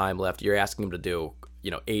minimal time left, you're asking him to do,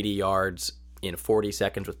 80 yards in 40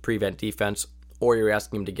 seconds with prevent defense, or you're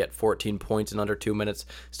asking him to get 14 points in under 2 minutes,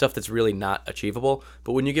 stuff that's really not achievable.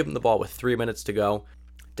 But when you give him the ball with 3 minutes to go,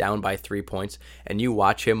 down by 3 points, and you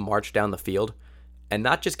watch him march down the field, and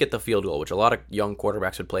not just get the field goal, which a lot of young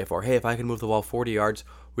quarterbacks would play for. Hey, if I can move the ball 40 yards,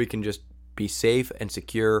 we can just be safe and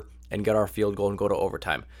secure and get our field goal and go to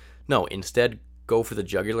overtime. No, instead, go for the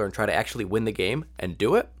jugular and try to actually win the game and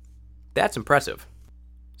do it. That's impressive.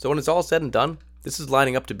 So when it's all said and done, this is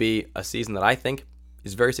lining up to be a season that I think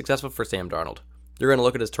is very successful for Sam Darnold. You're going to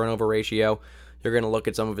look at his turnover ratio. You're going to look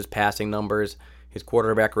at some of his passing numbers, his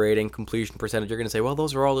quarterback rating, completion percentage. You're going to say, well,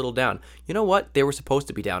 those are all a little down. You know what? They were supposed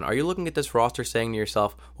to be down. Are you looking at this roster saying to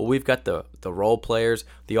yourself, well, we've got the role players,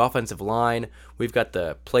 the offensive line, we've got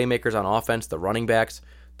the playmakers on offense, the running backs,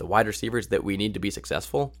 the wide receivers that we need to be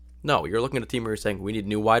successful? No, you're looking at a team where you're saying we need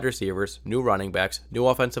new wide receivers, new running backs, new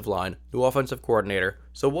offensive line, new offensive coordinator.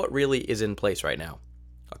 So what really is in place right now?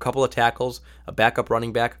 A couple of tackles, a backup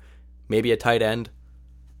running back, maybe a tight end,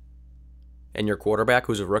 and your quarterback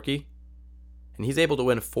who's a rookie, and he's able to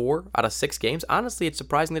win 4 out of 6 games. Honestly, it's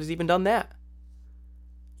surprising that he's even done that.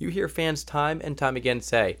 You hear fans time and time again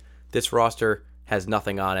say, this roster has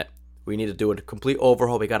nothing on it. We need to do a complete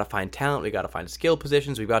overhaul. We got to find talent. We got to find skill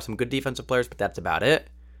positions. We've got some good defensive players, but that's about it.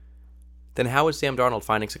 Then how is Sam Darnold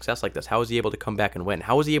finding success like this? How is he able to come back and win?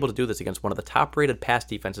 How is he able to do this against one of the top-rated pass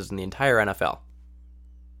defenses in the entire NFL?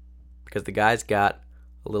 Because the guy's got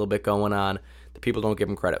a little bit going on that people don't give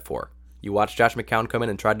him credit for. You watch Josh McCown come in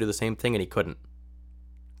and try to do the same thing, and he couldn't.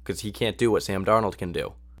 Because he can't do what Sam Darnold can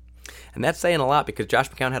do. And that's saying a lot, because Josh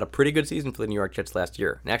McCown had a pretty good season for the New York Jets last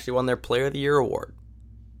year and actually won their Player of the Year award.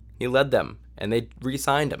 He led them, and they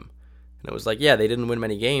re-signed him. And it was like, yeah, they didn't win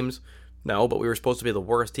many games. No, but we were supposed to be the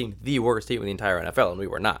worst team in the entire NFL, and we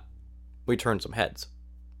were not. We turned some heads.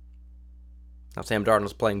 Now Sam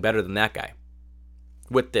Darnold's playing better than that guy.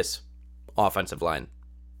 With this offensive line,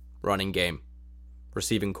 running game,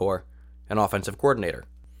 receiving core, and offensive coordinator.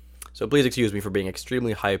 So please excuse me for being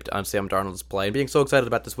extremely hyped on Sam Darnold's play and being so excited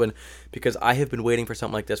about this win, because I have been waiting for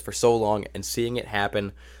something like this for so long, and seeing it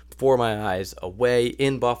happen before my eyes, away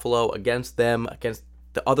in Buffalo, against them, against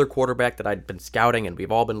the other quarterback that I'd been scouting and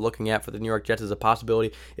we've all been looking at for the New York Jets as a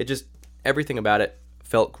possibility. Everything about it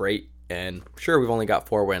felt great, and sure, we've only got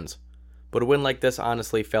 4 wins. But a win like this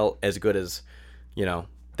honestly felt as good as,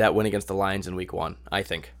 that win against the Lions in Week 1, I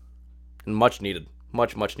think. And much needed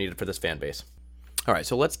for this fan base. All right,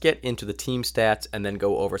 so let's get into the team stats and then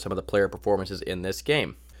go over some of the player performances in this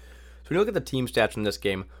game. So when you look at the team stats from this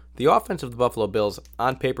game, the offense of the Buffalo Bills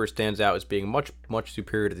on paper stands out as being much, much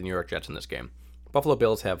superior to the New York Jets in this game. Buffalo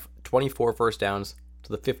Bills have 24 first downs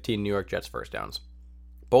to the 15 New York Jets first downs.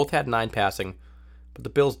 Both had 9 passing, but the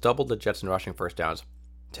Bills doubled the Jets in rushing first downs,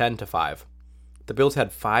 10-5. The Bills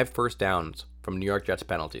had 5 first downs from New York Jets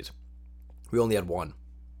penalties. We only had 1.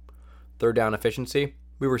 Third down efficiency,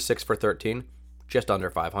 we were 6 for 13, just under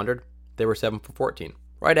 500. They were 7 for 14,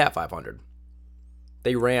 right at 500.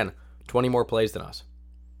 They ran 20 more plays than us.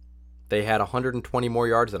 They had 120 more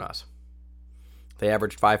yards than us. They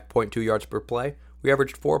averaged 5.2 yards per play. We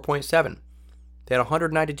averaged 4.7. They had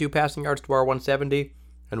 192 passing yards to our 170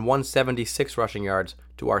 and 176 rushing yards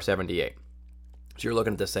to our 78. So you're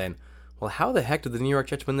looking at this saying, well, how the heck did the New York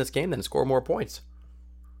Jets win this game then and score more points?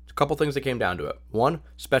 There's a couple things that came down to it. One,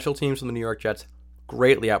 special teams from the New York Jets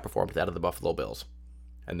greatly outperformed that of the Buffalo Bills.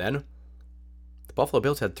 And then, the Buffalo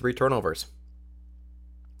Bills had 3 turnovers.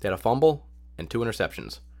 They had a fumble and 2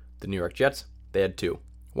 interceptions. The New York Jets, they had 2.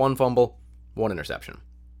 1 fumble, 1 interception.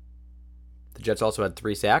 The Jets also had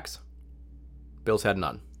 3 sacks. Bills had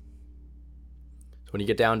none. So when you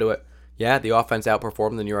get down to it, yeah, the offense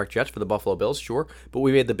outperformed the New York Jets for the Buffalo Bills, sure, but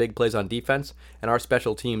we made the big plays on defense, and our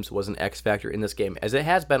special teams was an X factor in this game, as it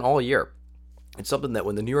has been all year. It's something that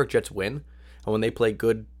when the New York Jets win, and when they play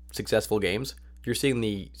good, successful games, you're seeing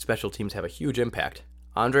the special teams have a huge impact.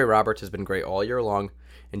 Andre Roberts has been great all year long,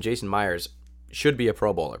 and Jason Myers should be a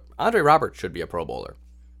Pro Bowler. Andre Roberts should be a Pro Bowler.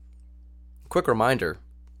 Quick reminder,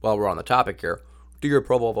 while we're on the topic here, do your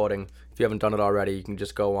Pro Bowl voting. If you haven't done it already, you can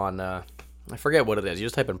just go on, I forget what it is. You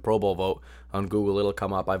just type in Pro Bowl vote on Google. It'll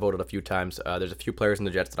come up. I voted a few times. There's a few players in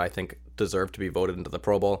the Jets that I think deserve to be voted into the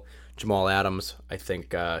Pro Bowl. Jamal Adams, I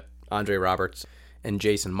think Andre Roberts, and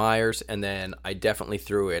Jason Myers. And then I definitely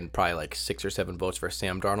threw in probably like 6 or 7 votes for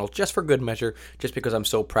Sam Darnold, just for good measure, just because I'm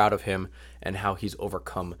so proud of him and how he's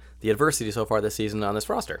overcome the adversity so far this season on this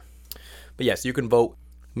roster. But yes, you can vote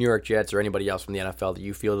New York Jets or anybody else from the NFL that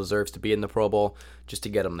you feel deserves to be in the Pro Bowl just to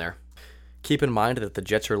get them there. Keep in mind that if the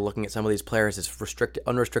Jets are looking at some of these players as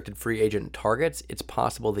unrestricted free agent targets, it's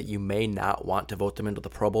possible that you may not want to vote them into the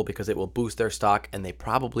Pro Bowl because it will boost their stock and they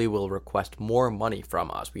probably will request more money from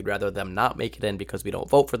us. We'd rather them not make it in because we don't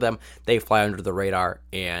vote for them. They fly under the radar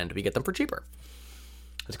and we get them for cheaper.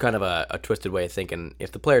 It's kind of a twisted way of thinking.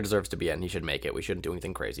 If the player deserves to be in, he should make it. We shouldn't do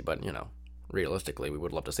anything crazy, but, realistically, we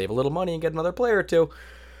would love to save a little money and get another player or two.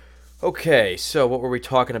 Okay, so what were we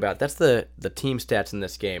talking about? That's the team stats in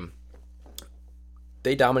this game.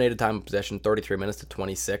 They dominated time of possession, 33 minutes to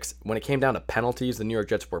 26. When it came down to penalties, the New York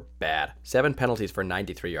Jets were bad. 7 penalties for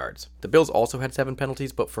 93 yards. The Bills also had 7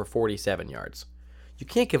 penalties, but for 47 yards. You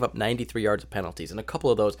can't give up 93 yards of penalties. And a couple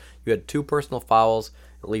of those, you had 2 personal fouls,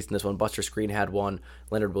 at least in this one. Buster Skrine had one.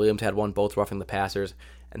 Leonard Williams had one, both roughing the passers.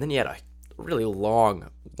 And then you had a really long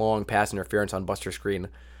pass interference on Buster Skrine.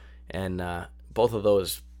 And both of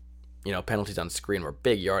those, penalties on Skrine were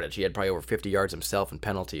big yardage. He had probably over 50 yards himself in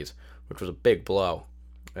penalties, which was a big blow.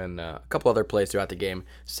 And a couple other plays throughout the game.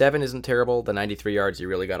 7 isn't terrible. The 93 yards you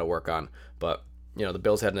really got to work on. But, the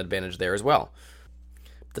Bills had an advantage there as well.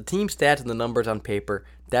 The team stats and the numbers on paper,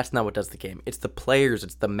 that's not what does the game. It's the players,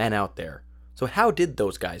 it's the men out there. So how did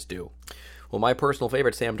those guys do? Well, my personal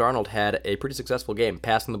favorite, Sam Darnold, had a pretty successful game,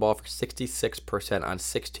 passing the ball for 66% on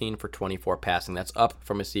 16 for 24 passing. That's up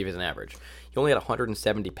from his season average. He only had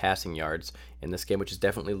 170 passing yards in this game, which is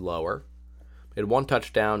definitely lower. He had 1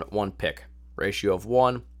 touchdown, 1 pick. Ratio of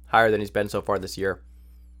 1, higher than he's been so far this year.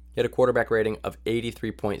 He had a quarterback rating of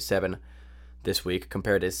 83.7 this week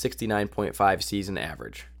compared to his 69.5 season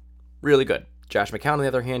average. Really good. Josh McCown, on the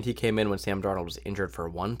other hand, he came in when Sam Darnold was injured for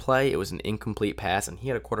 1 play. It was an incomplete pass, and he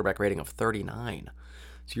had a quarterback rating of 39.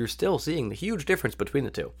 So you're still seeing the huge difference between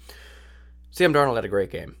the two. Sam Darnold had a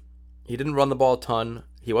great game. He didn't run the ball a ton.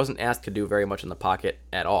 He wasn't asked to do very much in the pocket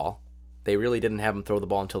at all. They really didn't have him throw the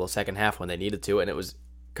ball until the second half when they needed to, and it was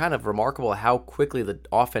kind of remarkable how quickly the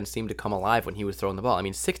offense seemed to come alive when he was throwing the ball.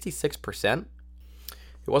 66%.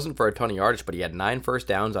 It wasn't for a ton of yardage, but he had 9 first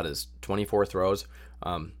downs on his 24 throws.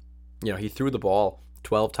 He threw the ball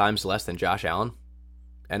 12 times less than Josh Allen,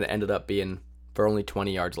 and it ended up being for only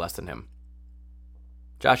 20 yards less than him.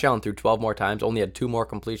 Josh Allen threw 12 more times, only had 2 more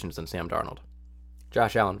completions than Sam Darnold.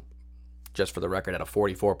 Josh Allen, just for the record, had a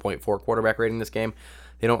 44.4 quarterback rating this game.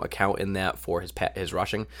 They don't account in that for his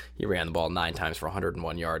rushing. He ran the ball 9 times for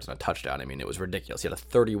 101 yards and a touchdown. It was ridiculous. He had a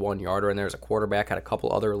 31-yarder in there as a quarterback, had a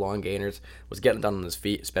couple other long gainers, was getting done on his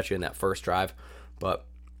feet, especially in that first drive. But,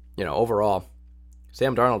 overall,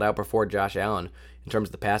 Sam Darnold outperformed Josh Allen in terms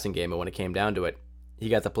of the passing game, and when it came down to it, he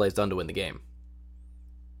got the plays done to win the game.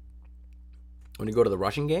 When you go to the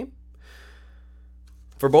rushing game,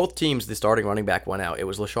 for both teams, the starting running back went out. It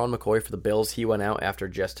was LaShawn McCoy for the Bills. He went out after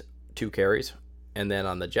just 2 carries. And then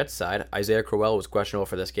on the Jets side, Isaiah Crowell was questionable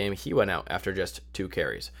for this game. He went out after just 2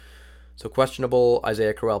 carries. So questionable,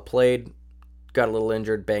 Isaiah Crowell played, got a little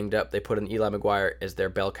injured, banged up. They put in Eli McGuire as their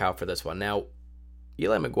bell cow for this one. Now,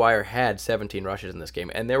 Eli McGuire had 17 rushes in this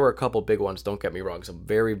game, and there were a couple big ones, don't get me wrong. Some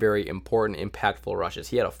very, very important, impactful rushes.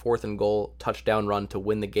 He had a 4th and goal touchdown run to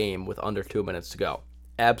win the game with under 2 minutes to go.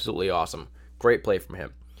 Absolutely awesome. Great play from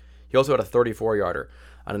him. He also had a 34-yarder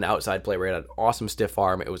on an outside play where he had an awesome stiff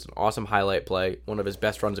arm. It was an awesome highlight play, one of his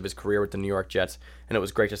best runs of his career with the New York Jets, and it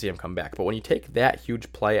was great to see him come back. But when you take that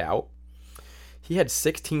huge play out, he had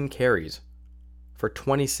 16 carries for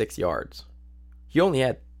 26 yards. He only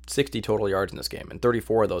had 60 total yards in this game, and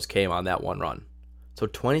 34 of those came on that one run. So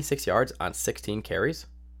 26 yards on 16 carries?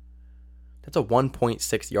 That's a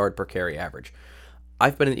 1.6 yard per carry average.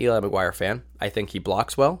 I've been an Eli McGuire fan. I think he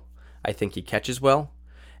blocks well. I think he catches well.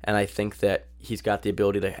 And I think that he's got the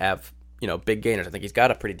ability to have, big gainers. I think he's got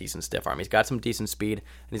a pretty decent stiff arm. He's got some decent speed,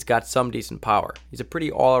 and he's got some decent power. He's a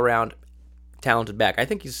pretty all-around talented back. I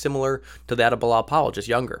think he's similar to that of Bilal Powell, just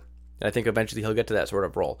younger. And I think eventually he'll get to that sort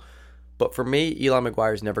of role. But for me, Eli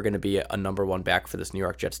McGuire is never going to be a number 1 back for this New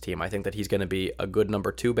York Jets team. I think that he's going to be a good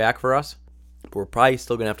number 2 back for us. But we're probably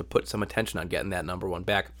still going to have to put some attention on getting that number 1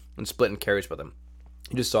 back and splitting carries with him.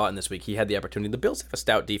 You just saw it in this week. He had the opportunity. The Bills have a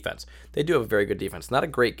stout defense. They do have a very good defense. Not a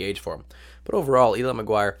great gauge for him. But overall, Eli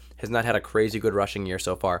McGuire has not had a crazy good rushing year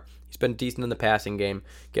so far. He's been decent in the passing game,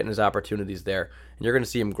 getting his opportunities there. And you're going to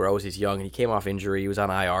see him grow as he's young. And he came off injury. He was on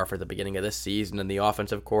IR for the beginning of this season. And the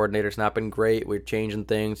offensive coordinator's not been great. We're changing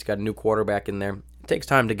things. Got a new quarterback in there. It takes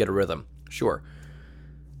time to get a rhythm. Sure.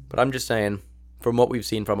 But I'm just saying, from what we've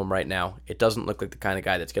seen from him right now, it doesn't look like the kind of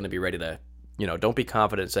guy that's going to be ready to, don't be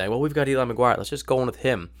confident saying, well, we've got Eli McGuire. Let's just go in with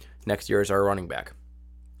him next year as our running back.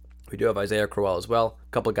 We do have Isaiah Crowell as well.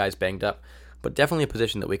 A couple of guys banged up, but definitely a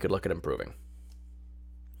position that we could look at improving.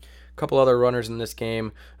 A couple other runners in this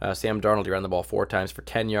game. Sam Darnold, he ran the ball 4 times for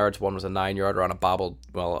 10 yards. One was a 9-yarder on a bobbled,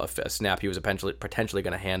 a snap he was potentially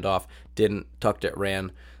going to hand off. Didn't, tucked it,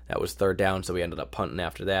 ran. That was 3rd down, so we ended up punting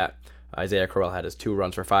after that. Isaiah Crowell had his 2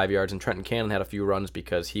 runs for 5 yards, and Trenton Cannon had a few runs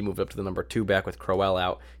because he moved up to the number 2 back with Crowell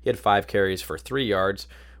out. He had 5 carries for 3 yards,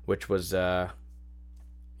 which was, under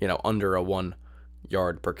a 1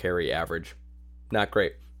 yard per carry average. Not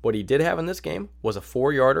great. What he did have in this game was a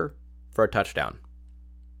 4-yarder for a touchdown.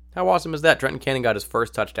 How awesome is that? Trenton Cannon got his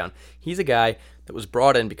first touchdown. He's a guy that was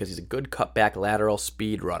brought in because he's a good cutback lateral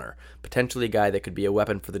speed runner. Potentially a guy that could be a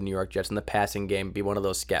weapon for the New York Jets in the passing game, be one of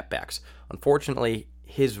those scat backs. Unfortunately,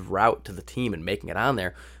 his route to the team and making it on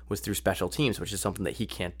there was through special teams, which is something that he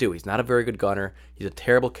can't do. He's not a very good gunner. He's a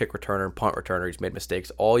terrible kick returner and punt returner. He's made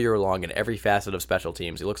mistakes all year long in every facet of special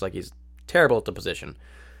teams. He looks like he's terrible at the position.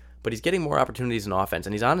 But he's getting more opportunities in offense,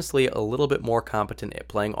 and he's honestly a little bit more competent at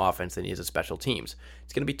playing offense than he is at special teams.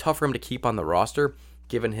 It's going to be tough for him to keep on the roster,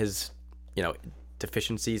 given his,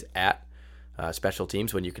 deficiencies at special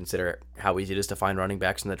teams when you consider how easy it is to find running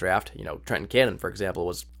backs in the draft. Trenton Cannon, for example,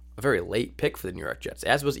 was a very late pick for the New York Jets,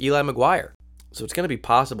 as was Eli McGuire. So it's going to be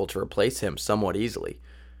possible to replace him somewhat easily.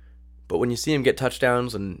 But when you see him get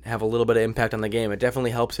touchdowns and have a little bit of impact on the game, it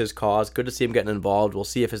definitely helps his cause. Good to see him getting involved. We'll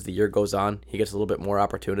see if as the year goes on, he gets a little bit more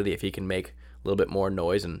opportunity, if he can make a little bit more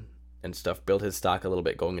noise and stuff, build his stock a little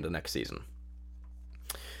bit going into next season.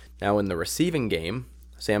 Now in the receiving game,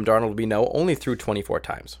 Sam Darnold, we know, only threw 24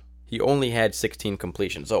 times. He only had 16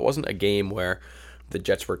 completions, so it wasn't a game where the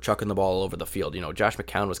Jets were chucking the ball all over the field. Josh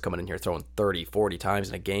McCown was coming in here throwing 30, 40 times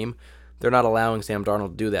in a game. They're not allowing Sam Darnold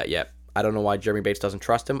to do that yet. I don't know why Jeremy Bates doesn't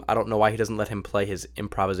trust him. I don't know why he doesn't let him play his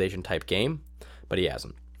improvisation type game, but he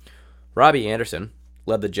hasn't. Robbie Anderson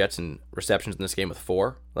led the Jets in receptions in this game with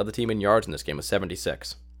 4, led the team in yards in this game with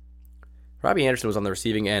 76. Robbie Anderson was on the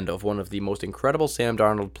receiving end of one of the most incredible Sam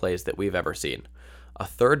Darnold plays that we've ever seen. A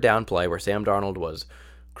 3rd down play where Sam Darnold was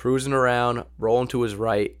cruising around, rolling to his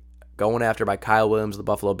right, going after by Kyle Williams of the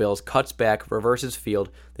Buffalo Bills, cuts back, reverses field.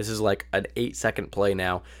 This is like an 8-second play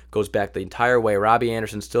now. Goes back the entire way. Robbie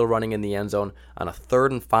Anderson still running in the end zone on a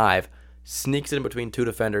 3rd and 5. Sneaks in between 2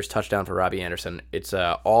 defenders. Touchdown for Robbie Anderson. It's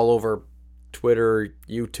all over Twitter,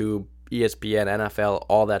 YouTube, ESPN, NFL,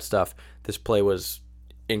 all that stuff. This play was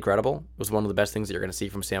incredible. It was one of the best things that you're going to see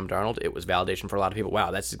from Sam Darnold. It was validation for a lot of people. Wow,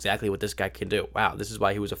 that's exactly what this guy can do. Wow, this is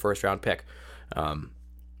why he was a first-round pick.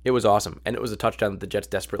 It was awesome, and it was a touchdown that the Jets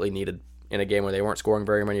desperately needed in a game where they weren't scoring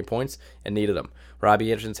very many points and needed them.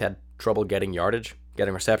 Robbie Anderson's had trouble getting yardage,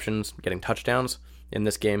 getting receptions, getting touchdowns. In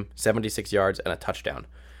this game, 76 yards and a touchdown.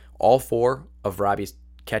 All 4 of Robbie's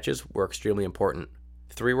catches were extremely important.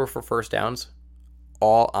 3 were for first downs,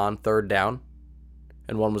 all on 3rd down,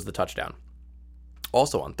 and 1 was the touchdown.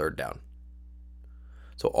 Also on 3rd down.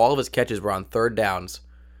 So all of his catches were on 3rd downs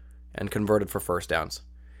and converted for first downs.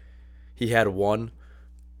 He had 1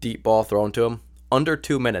 deep ball thrown to him. Under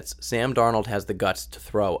 2 minutes, Sam Darnold has the guts to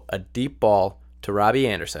throw a deep ball to Robbie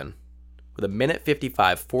Anderson with a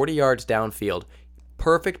 1:55, 40 yards downfield,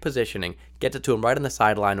 perfect positioning, gets it to him right on the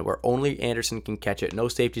sideline where only Anderson can catch it. No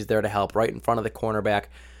safeties there to help, right in front of the cornerback.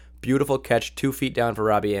 Beautiful catch, 2 feet down for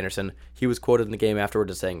Robbie Anderson. He was quoted in the game afterward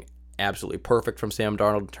as saying, absolutely perfect from Sam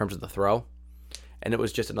Darnold in terms of the throw. And it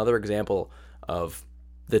was just another example of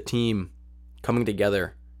the team coming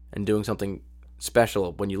together and doing something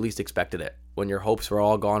special when you least expected it, when your hopes were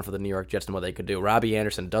all gone for the New York Jets and what they could do. Robbie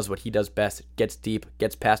Anderson does what he does best, gets deep,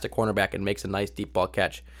 gets past a cornerback, and makes a nice deep ball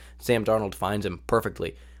catch. Sam Darnold finds him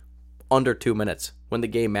perfectly. Under 2 minutes, when the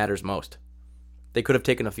game matters most. They could have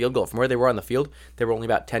taken a field goal. From where they were on the field, they were only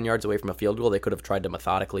about 10 yards away from a field goal. They could have tried to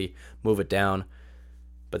methodically move it down,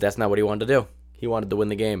 but that's not what he wanted to do. He wanted to win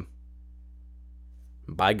the game.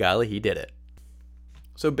 By golly, he did it.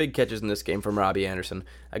 So big catches in this game from Robbie Anderson,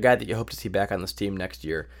 a guy that you hope to see back on this team next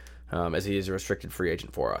year, as he is a restricted free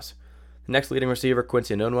agent for us. The next leading receiver,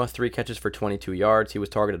 Quincy Enunwa, 3 catches for 22 yards. He was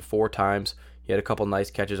targeted 4 times. He had a couple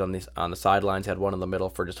nice catches on the sidelines, had one in the middle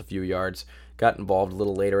for just a few yards. Got involved a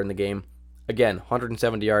little later in the game. Again,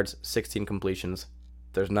 170 yards, 16 completions.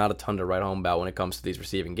 There's not a ton to write home about when it comes to these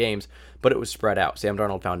receiving games, but it was spread out. Sam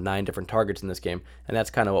Darnold found 9 different targets in this game, and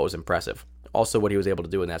that's kind of what was impressive. Also what he was able to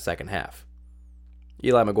do in that second half.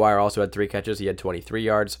 Eli McGuire also had 3 catches. He had 23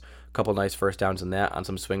 yards. A couple nice first downs in that on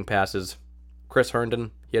some swing passes. Chris Herndon,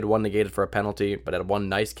 he had 1 negated for a penalty, but had 1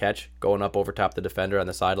 nice catch going up over top the defender on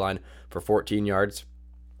the sideline for 14 yards.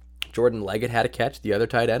 Jordan Leggett had a catch, the other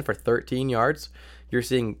tight end, for 13 yards. You're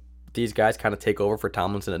seeing these guys kind of take over for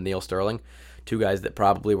Tomlinson and Neil Sterling, 2 guys that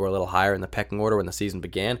probably were a little higher in the pecking order when the season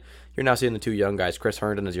began. you're now seeing the two young guys, Chris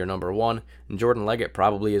Herndon as your number one, and Jordan Leggett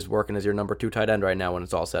probably is working as your number two tight end right now when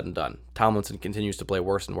it's all said and done. Tomlinson continues to play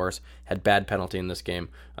worse and worse, had bad penalty in this game,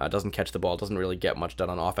 doesn't catch the ball, doesn't really get much done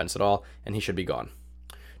on offense at all, and he should be gone.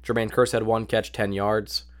 Jermaine Kearse had one catch, 10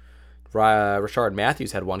 yards. Rashard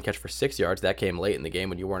Matthews had one catch for 6 yards. That came late in the game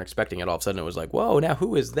when you weren't expecting it. All of a sudden it was like, whoa, now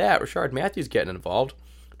who is that? Rashard Matthews getting involved.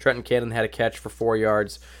 Trenton Cannon had a catch for 4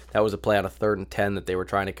 yards. That was a play on a 3rd and 10 that they were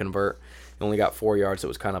trying to convert. He only got 4 yards. It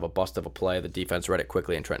was kind of a bust of a play. The defense read it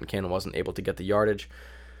quickly, and Trenton Cannon wasn't able to get the yardage.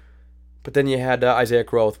 But then you had Isaiah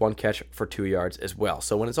Crowell with one catch for 2 yards as well.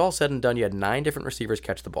 So when it's all said and done, you had 9 different receivers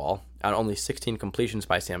catch the ball on only 16 completions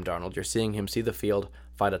by Sam Darnold. You're seeing him see the field,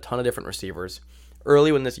 find a ton of different receivers.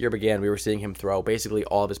 Early when this year began, we were seeing him throw basically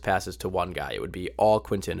all of his passes to one guy. It would be all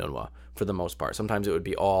Quinton Enunwa for the most part. Sometimes it would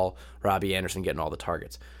be all Robbie Anderson getting all the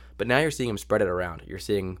targets. But now you're seeing him spread it around. You're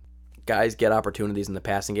seeing guys get opportunities in the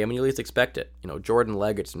passing game when you least expect it. Jordan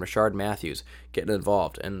Leggett and Rashard Matthews getting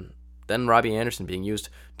involved, and then Robbie Anderson being used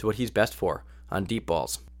to what he's best for on deep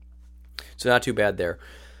balls. So not too bad there.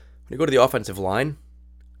 When you go to the offensive line,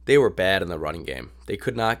 they were bad in the running game. They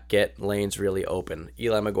could not get lanes really open.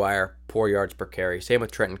 Eli McGuire, 4 yards per carry. Same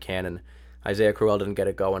with Trenton Cannon. Isaiah Crowell didn't get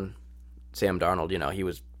it going. Sam Darnold, he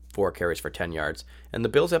was 4 carries for 10 yards. And the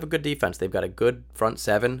Bills have a good defense. They've got a good front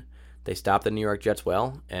seven. They stopped the New York Jets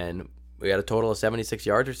well, and we had a total of 76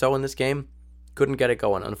 yards or so in this game. Couldn't get it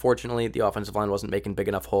going. Unfortunately, the offensive line wasn't making big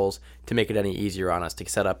enough holes to make it any easier on us to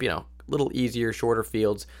set up, little easier, shorter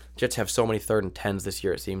fields. Jets have so many 3rd and 10s this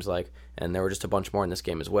year, it seems like, and there were just a bunch more in this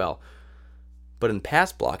game as well. But in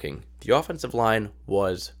pass blocking, the offensive line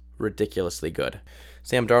was ridiculously good.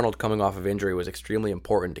 Sam Darnold, coming off of injury, was extremely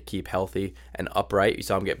important to keep healthy and upright. You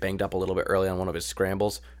saw him get banged up a little bit early on one of his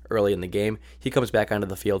scrambles early in the game. He comes back onto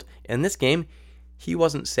the field. In this game, he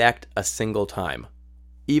wasn't sacked a single time.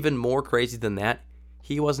 Even more crazy than that,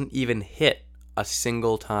 he wasn't even hit a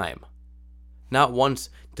single time. Not once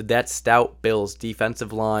did that stout Bills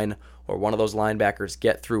defensive line or one of those linebackers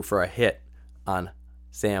get through for a hit on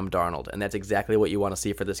Sam Darnold. And that's exactly what you want to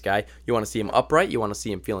see for this guy. You want to see him upright, you want to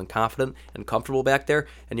see him feeling confident and comfortable back there,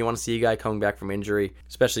 and you want to see a guy coming back from injury,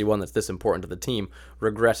 especially one that's this important to the team,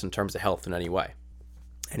 regress in terms of health in any way.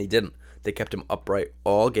 And he didn't. They kept him upright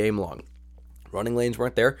all game long. Running lanes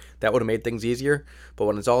weren't there. That would have made things easier. But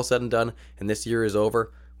when it's all said and done and this year is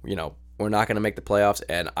over, we're not going to make the playoffs,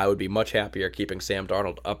 and I would be much happier keeping Sam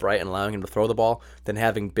Darnold upright and allowing him to throw the ball than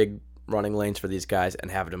having big running lanes for these guys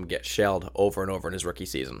and having him get shelled over and over in his rookie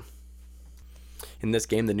season. In this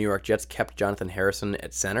game, the New York Jets kept Jonathan Harrison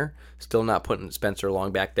at center, still not putting Spencer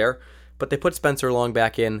Long back there, but they put Spencer Long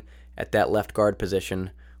back in at that left guard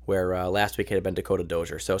position where last week it had been Dakota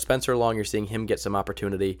Dozier. So Spencer Long, you're seeing him get some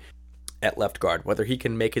opportunity at left guard. Whether he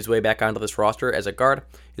can make his way back onto this roster as a guard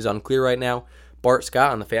is unclear right now. Bart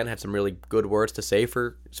Scott on the Fan had some really good words to say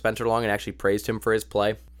for Spencer Long and actually praised him for his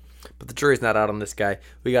play. But the jury's not out on this guy.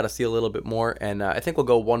 We got to see a little bit more, and I think we'll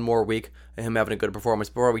go one more week of him having a good performance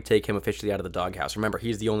before we take him officially out of the doghouse. Remember,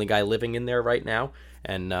 he's the only guy living in there right now,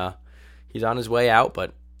 and he's on his way out,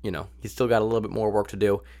 but he's still got a little bit more work to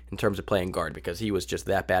do in terms of playing guard because he was just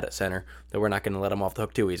that bad at center that we're not going to let him off the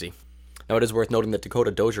hook too easy. Now, it is worth noting that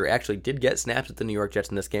Dakota Dozier actually did get snaps at the New York Jets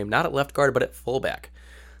in this game, not at left guard, but at fullback.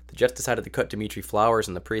 The Jets decided to cut Dimitri Flowers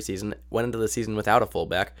in the preseason, went into the season without a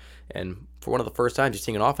fullback, and for one of the first times you're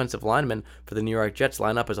seeing an offensive lineman for the New York Jets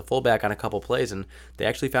line up as a fullback on a couple plays, and they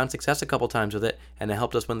actually found success a couple times with it, and it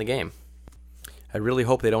helped us win the game. I really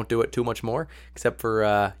hope they don't do it too much more, except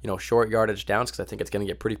for short yardage downs, because I think it's going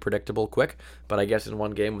to get pretty predictable quick, but I guess in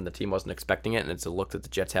one game when the team wasn't expecting it, and it's a look that the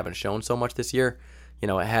Jets haven't shown so much this year, it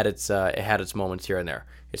had its moments here and there.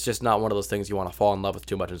 It's just not one of those things you want to fall in love with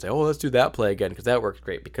too much and say, oh, let's do that play again, because that works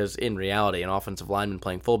great. Because in reality, an offensive lineman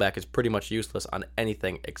playing fullback is pretty much useless on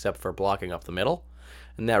anything except for blocking up the middle,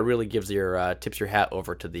 and that really gives tips your hat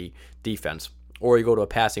over to the defense. Or you go to a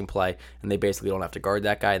passing play, and they basically don't have to guard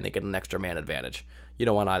that guy, and they get an extra man advantage. You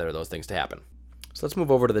don't want either of those things to happen. So let's move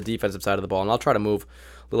over to the defensive side of the ball, and I'll try to move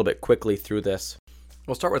a little bit quickly through this.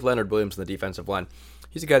 We'll start with Leonard Williams in the defensive line.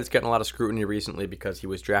 He's a guy that's getting a lot of scrutiny recently because he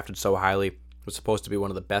was drafted so highly. Was supposed to be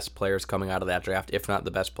one of the best players coming out of that draft, if not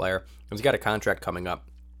the best player. And he's got a contract coming up.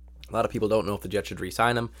 A lot of people don't know if the Jets should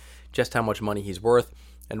re-sign him, just how much money he's worth,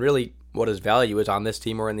 and really what his value is on this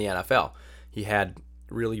team or in the NFL. He had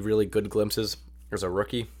really, really good glimpses as a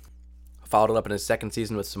rookie. Followed it up in his second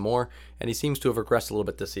season with some more, and he seems to have regressed a little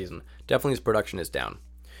bit this season. Definitely his production is down.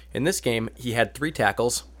 In this game, he had 3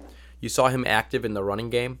 tackles. You saw him active in the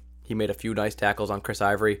running game. He made a few nice tackles on Chris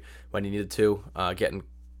Ivory when he needed to,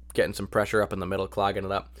 getting some pressure up in the middle, clogging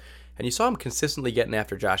it up. And you saw him consistently getting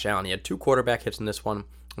after Josh Allen. He had 2 quarterback hits in this one,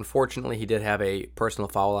 Unfortunately, he did have a personal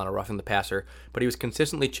foul on a roughing the passer, but he was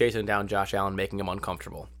consistently chasing down Josh Allen, making him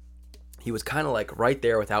uncomfortable. He was kind of like right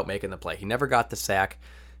there without making the play. He never got the sack,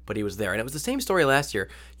 but he was there. And it was the same story last year.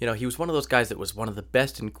 He was one of those guys that was one of the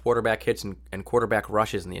best in quarterback hits and quarterback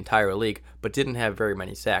rushes in the entire league, but didn't have very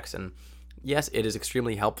many sacks. And yes, it is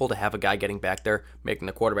extremely helpful to have a guy getting back there, making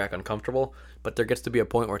the quarterback uncomfortable, but there gets to be a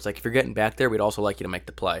point where it's like, if you're getting back there, we'd also like you to make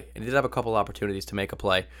the play. And he did have a couple opportunities to make a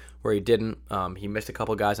play where he didn't. He missed a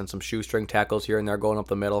couple guys on some shoestring tackles here and there going up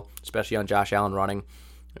the middle, especially on Josh Allen running.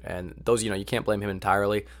 And those, you can't blame him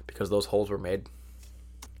entirely because those holes were made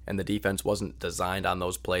and the defense wasn't designed on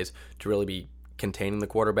those plays to really be containing the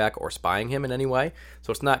quarterback or spying him in any way.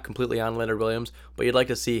 So it's not completely on Leonard Williams, but you'd like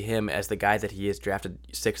to see him as the guy that he is, drafted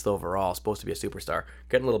 6th overall, supposed to be a superstar,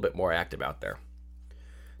 getting a little bit more active out there.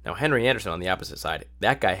 Now, Henry Anderson on the opposite side,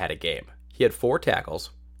 that guy had a game. He had 4 tackles.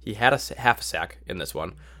 He had half a sack in this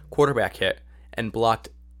one, quarterback hit, and blocked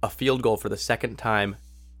a field goal for the second time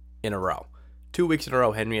in a row. 2 weeks in a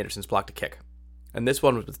row, Henry Anderson's blocked a kick. And this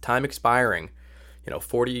one was with time expiring,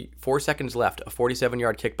 44 seconds left, a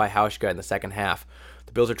 47-yard kick by Hauschka in the second half.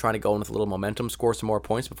 The Bills are trying to go in with a little momentum, score some more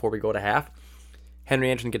points before we go to half. Henry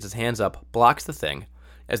Anderson gets his hands up, blocks the thing.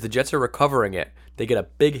 As the Jets are recovering it, they get a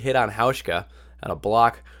big hit on Hauschka and a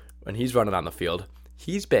block when he's running on the field.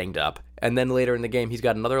 He's banged up, and then later in the game, he's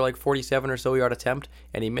got another 47 or so yard attempt,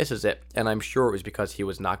 and he misses it, and I'm sure it was because he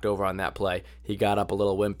was knocked over on that play. He got up a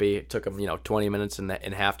little wimpy. It took him, 20 minutes in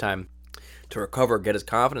halftime to recover, get his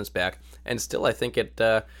confidence back, and still I think it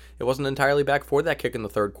wasn't entirely back for that kick in the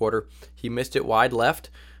third quarter. He missed it wide left,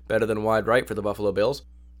 better than wide right for the Buffalo Bills,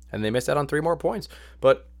 and they missed out on 3 more points.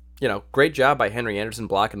 But, great job by Henry Anderson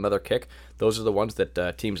blocking another kick. Those are the ones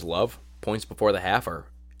that teams love. Points before the half are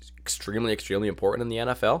extremely, extremely important in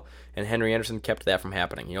the NFL, and Henry Anderson kept that from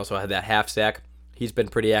happening. He also had that half sack. He's been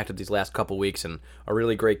pretty active these last couple weeks, and a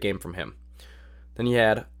really great game from him. Then you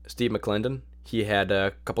had Steve McClendon. He had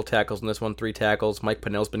a couple tackles in this one, 3 tackles. Mike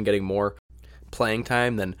Pennell's been getting more playing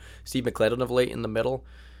time than Steve McClendon of late in the middle,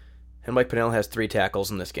 and Mike Pennell has 3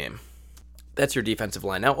 tackles in this game. That's your defensive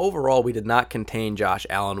line. Now, overall, we did not contain Josh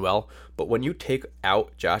Allen well, but when you take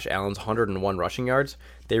out Josh Allen's 101 rushing yards,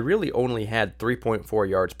 they really only had 3.4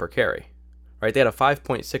 yards per carry. Right? They had a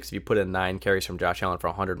 5.6 if you put in 9 carries from Josh Allen for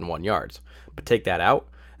 101 yards. But take that out,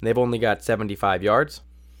 and they've only got 75 yards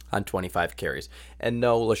on 25 carries. And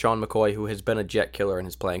no, LaShawn McCoy, who has been a jet killer in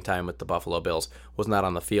his playing time with the Buffalo Bills, was not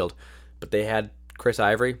on the field. But they had Chris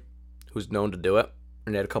Ivory, who's known to do it.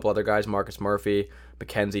 And they had a couple other guys, Marcus Murphy,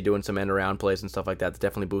 McKenzie doing some end-around plays and stuff like that. That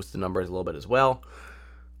definitely boosted the numbers a little bit as well.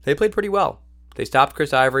 They played pretty well. They stopped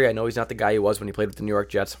Chris Ivory. I know he's not the guy he was when he played with the New York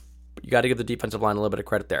Jets, but you got to give the defensive line a little bit of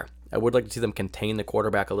credit there. I would like to see them contain the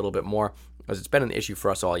quarterback a little bit more, because it's been an issue for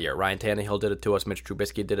us all year. Ryan Tannehill did it to us. Mitch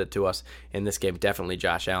Trubisky did it to us. In this game, definitely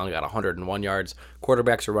Josh Allen got 101 yards.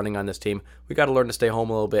 Quarterbacks are running on this team. We got to learn to stay home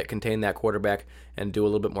a little bit, contain that quarterback, and do a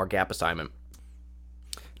little bit more gap assignment.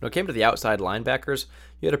 When it came to the outside linebackers,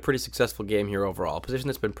 you had a pretty successful game here overall. A position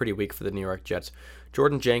that's been pretty weak for the New York Jets.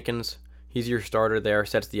 Jordan Jenkins, he's your starter there,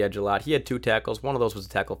 sets the edge a lot. He had 2 tackles. One of those was a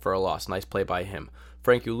tackle for a loss. Nice play by him.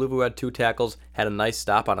 Frank Uluvu had 2 tackles, had a nice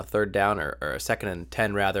stop on a 3rd down, or a 2nd and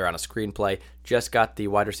 10 rather, on a screen play. Just got the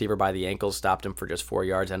wide receiver by the ankles, stopped him for just 4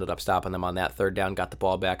 yards, ended up stopping them on that 3rd down, got the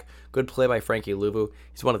ball back. Good play by Frankie Uluvu.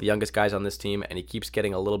 He's one of the youngest guys on this team, and he keeps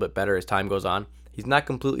getting a little bit better as time goes on. He's not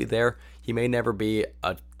completely there. He may never be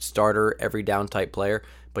a starter, every down type player,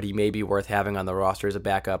 but he may be worth having on the roster as a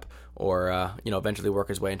backup, or eventually work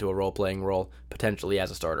his way into a role-playing role, potentially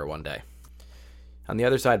as a starter one day. On the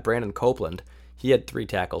other side, Brandon Copeland, he had 3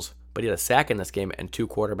 tackles, but he had a sack in this game and 2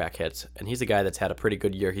 quarterback hits, and he's a guy that's had a pretty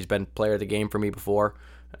good year. He's been player of the game for me before,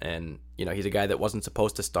 and he's a guy that wasn't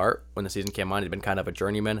supposed to start when the season came on. He'd been kind of a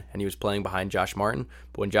journeyman, and he was playing behind Josh Martin.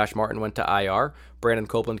 But when Josh Martin went to IR, Brandon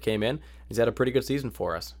Copeland came in. He's had a pretty good season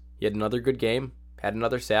for us. He had another good game, had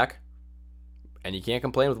another sack, and you can't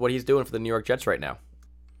complain with what he's doing for the New York Jets right now.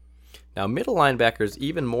 Now, middle linebacker is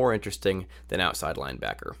even more interesting than outside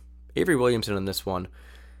linebacker. Avery Williamson in this one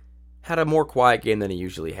had a more quiet game than he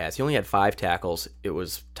usually has. He only had 5 tackles. It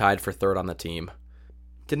was tied for 3rd on the team.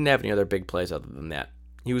 Didn't have any other big plays other than that.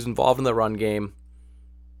 He was involved in the run game,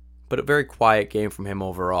 but a very quiet game from him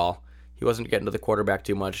overall. He wasn't getting to the quarterback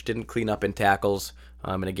too much, didn't clean up in tackles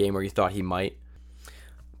in a game where you thought he might.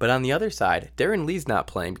 But on the other side, Darren Lee's not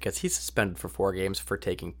playing because he's suspended for 4 games for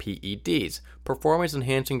taking PEDs,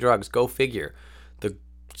 performance-enhancing drugs, go figure. The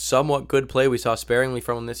somewhat good play we saw sparingly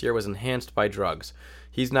from him this year was enhanced by drugs.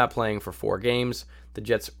 He's not playing for 4 games. The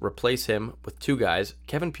Jets replace him with 2 guys,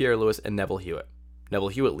 Kevin Pierre-Louis and Neville Hewitt. Neville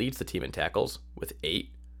Hewitt leads the team in tackles with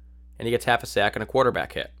 8, and he gets half a sack and a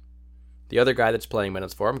quarterback hit. The other guy that's playing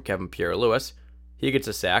minutes for him, Kevin Pierre-Louis, he gets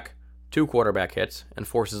a sack, 2 quarterback hits, and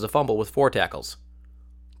forces a fumble with 4 tackles.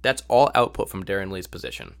 That's all output from Darren Lee's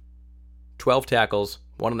position. 12 tackles,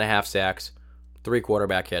 1.5 sacks, 3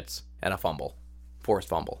 quarterback hits, and a fumble. Forced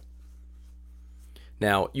fumble.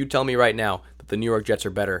 Now, you tell me right now that the New York Jets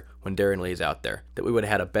are better when Darren Lee is out there, that we would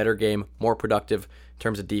have had a better game, more productive in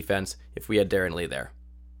terms of defense if we had Darren Lee there.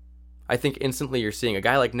 I think instantly you're seeing a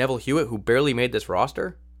guy like Neville Hewitt, who barely made this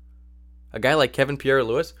roster, a guy like Kevin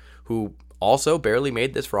Pierre-Louis, who also barely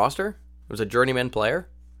made this roster, was a journeyman player.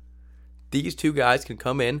 These 2 guys can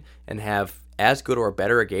come in and have as good or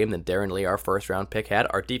better a game than Darren Lee, our first-round pick, had.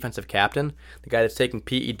 Our defensive captain, the guy that's taking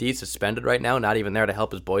PED, suspended right now, not even there to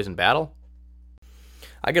help his boys in battle.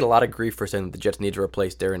 I get a lot of grief for saying that the Jets need to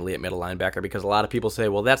replace Darren Lee at middle linebacker because a lot of people say,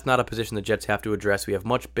 well, that's not a position the Jets have to address. We have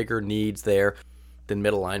much bigger needs there than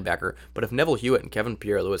middle linebacker. But if Neville Hewitt and Kevin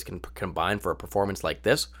Pierre-Louis can combine for a performance like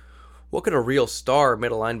this, what could a real star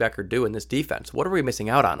middle linebacker do in this defense? What are we missing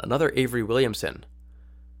out on? Another Avery Williamson,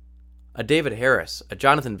 a David Harris, a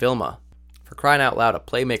Jonathan Vilma. For crying out loud, a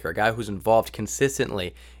playmaker, a guy who's involved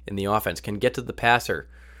consistently in the offense, can get to the passer,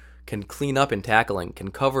 can clean up in tackling,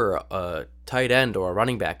 can cover a tight end or a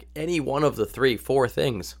running back. Any one of the 3, 4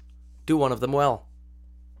 things. Do one of them well.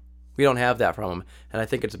 We don't have that from him, and I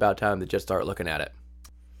think it's about time to just start looking at it.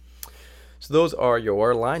 So those are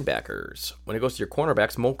your linebackers. When it goes to your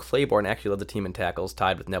cornerbacks, Mo Claiborne actually led the team in tackles,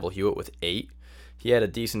 tied with Neville Hewitt with 8. He had a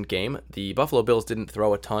decent game. The Buffalo Bills didn't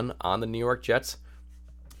throw a ton on the New York Jets.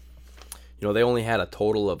 You know, they only had a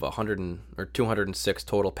total of 206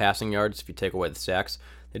 total passing yards if you take away the sacks.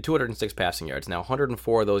 They had 206 passing yards. Now,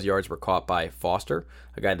 104 of those yards were caught by Foster,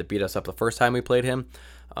 a guy that beat us up the first time we played him.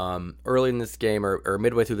 Early in this game, or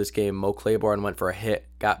midway through this game, Mo Claiborne went for a hit,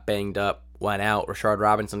 got banged up, went out. Rashard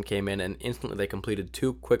Robinson came in, and instantly they completed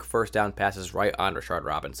 2 quick first down passes right on Rashard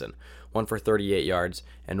Robinson. One for 38 yards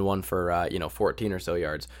and one for 14 or so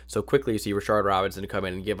yards. So quickly you see Rashard Robinson come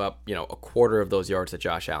in and give up a quarter of those yards that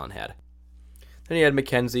Josh Allen had. Then you had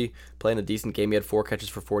McKenzie playing a decent game. He had 4 catches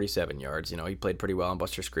for 47 yards. He played pretty well on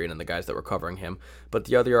Buster Screen and the guys that were covering him. But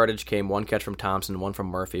the other yardage came 1 catch from Thompson, 1 from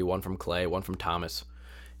Murphy, 1 from Clay, 1 from Thomas.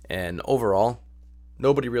 And overall,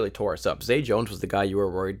 nobody really tore us up. Zay Jones was the guy you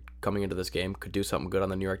were worried coming into this game could do something good on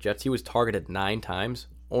the New York Jets. He was targeted 9 times,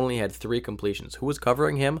 only had 3 completions. Who was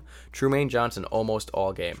covering him? Trumaine Johnson almost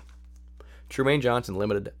all game. Trumaine Johnson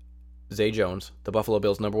limited Zay Jones, the Buffalo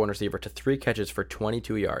Bills' number 1 receiver, to 3 catches for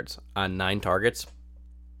 22 yards on 9 targets,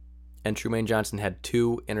 and Trumaine Johnson had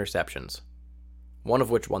 2 interceptions, one of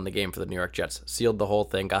which won the game for the New York Jets. Sealed the whole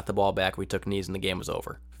thing, got the ball back, we took knees, and the game was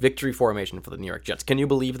over. Victory formation for the New York Jets. Can you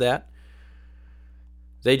believe that?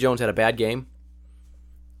 Zay Jones had a bad game.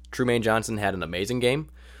 Trumaine Johnson had an amazing game.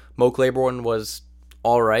 Mo Claiborne was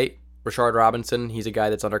all right. Rashard Robinson, he's a guy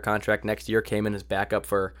that's under contract next year, came in as backup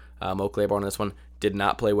for Mo Claiborne in this one. Did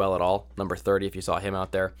not play well at all. Number 30, if you saw him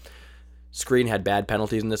out there. Screen had bad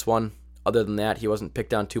penalties in this one. Other than that, he wasn't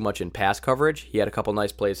picked on too much in pass coverage. He had a couple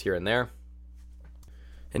nice plays here and there.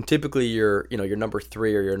 And typically your number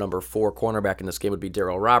 3 or your number 4 cornerback in this game would be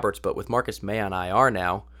Darryl Roberts, but with Marcus May on IR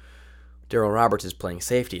now, Darryl Roberts is playing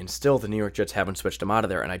safety, and still the New York Jets haven't switched him out of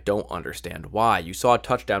there, and I don't understand why. You saw a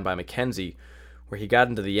touchdown by McKenzie where he got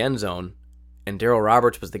into the end zone, and Darryl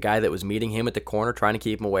Roberts was the guy that was meeting him at the corner, trying to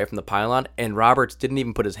keep him away from the pylon, and Roberts didn't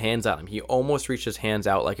even put his hands on him. He almost reached his hands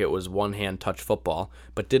out like it was one-hand touch football,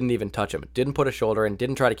 but didn't even touch him. Didn't put a shoulder in,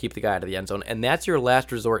 didn't try to keep the guy out of the end zone, and that's your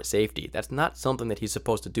last resort safety. That's not something that he's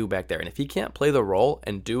supposed to do back there, and if he can't play the role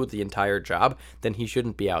and do the entire job, then he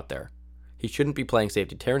shouldn't be out there. He shouldn't be playing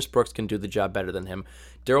safety. Terrence Brooks can do the job better than him.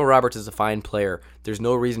 Darryl Roberts is a fine player. There's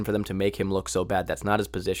no reason for them to make him look so bad. That's not his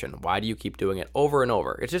position. Why do you keep doing it over and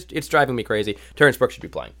over? It's driving me crazy. Terrence Brooks should be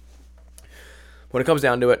playing. When it comes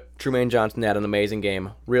down to it, Trumaine Johnson had an amazing game.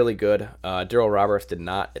 Really good. Darryl Roberts did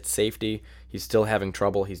not at safety. He's still having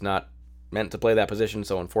trouble. He's not meant to play that position,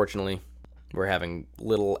 so unfortunately, we're having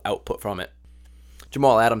little output from it.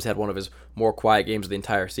 Jamal Adams had one of his more quiet games of the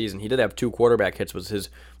entire season. He did have 2 quarterback hits, which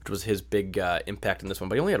was his big impact in this one,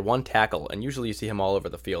 but he only had 1 tackle, and usually you see him all over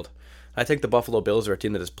the field. I think the Buffalo Bills are a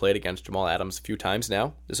team that has played against Jamal Adams a few times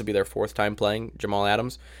now. This will be their 4th time playing Jamal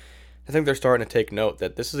Adams. I think they're starting to take note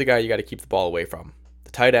that this is a guy you got to keep the ball away from.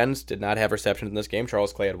 The tight ends did not have receptions in this game.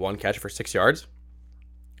 Charles Clay had 1 catch for 6 yards,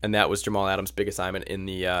 and that was Jamal Adams' big assignment in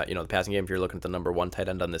the the passing game. If you're looking at the number 1 tight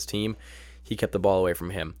end on this team, he kept the ball away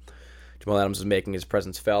from him. Jamal Adams was making his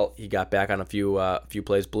presence felt. He got back on a few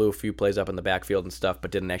plays, blew a few plays up in the backfield and stuff,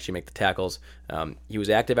 but didn't actually make the tackles. He was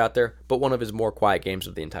active out there, but one of his more quiet games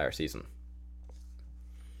of the entire season.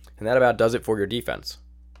 And that about does it for your defense.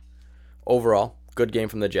 Overall, good game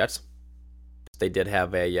from the Jets. They did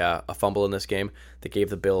have a fumble in this game that gave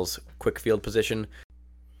the Bills quick field position.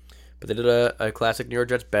 But they did a classic New York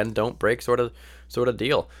Jets bend, don't break sort of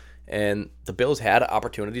deal. And the Bills had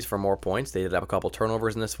opportunities for more points. They did have a couple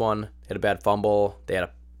turnovers in this one. They had a bad fumble. They had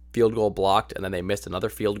a field goal blocked, and then they missed another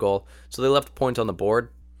field goal. So they left points on the board.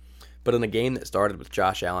 But in a game that started with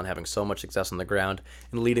Josh Allen having so much success on the ground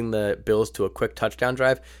and leading the Bills to a quick touchdown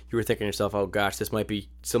drive, you were thinking to yourself, oh gosh, this might be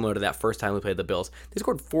similar to that first time we played the Bills. They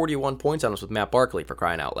scored 41 points on us with Matt Barkley, for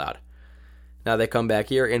crying out loud. Now they come back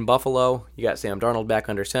here in Buffalo. You got Sam Darnold back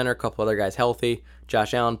under center, a couple other guys healthy,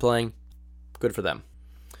 Josh Allen playing. Good for them.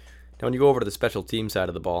 Now when you go over to the special team side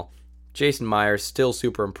of the ball, Jason Myers, still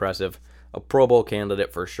super impressive. A Pro Bowl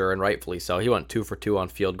candidate for sure, and rightfully so. He went 2 for 2 on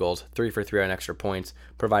field goals, 3 for 3 on extra points,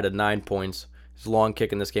 provided 9 points. His long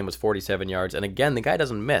kick in this game was 47 yards. And again, the guy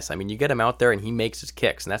doesn't miss. I mean, you get him out there and he makes his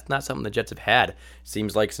kicks, and that's not something the Jets have had,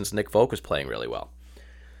 seems like, since Nick Folk was playing really well.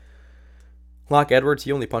 Locke Edwards,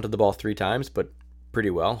 he only punted the ball 3 times, but pretty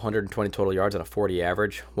well. 120 total yards on a 40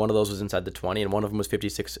 average. One of those was inside the 20, and one of them was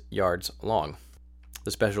 56 yards long.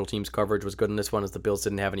 The special teams coverage was good in this one as the Bills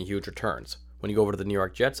didn't have any huge returns. When you go over to the New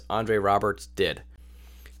York Jets, Andre Roberts did.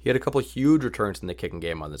 He had a couple huge returns in the kicking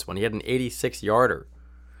game on this one. He had an 86-yarder.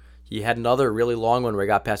 He had another really long one where he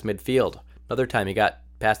got past midfield. Another time he got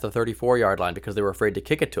past the 34-yard line because they were afraid to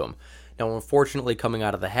kick it to him. Now, unfortunately, coming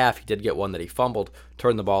out of the half, he did get one that he fumbled,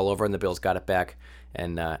 turned the ball over, and the Bills got it back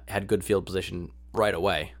and had good field position right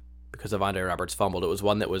away because of Andre Roberts' fumbled. It was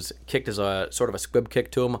one that was kicked as a sort of a squib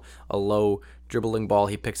kick to him, a low dribbling ball.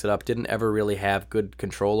 He picks it up, didn't ever really have good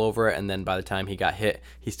control over it, and then by the time he got hit,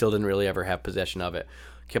 he still didn't really ever have possession of it.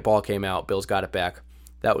 Ball came out, Bills got it back.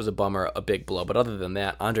 That was a bummer, a big blow. But other than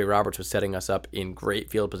that, Andre Roberts was setting us up in great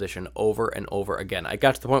field position over and over again. I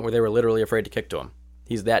got to the point where they were literally afraid to kick to him.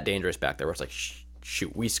 He's that dangerous back there where it's like,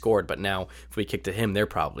 shoot, we scored, but now if we kick to him, they're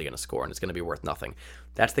probably going to score, and it's going to be worth nothing.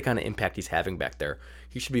 That's the kind of impact he's having back there.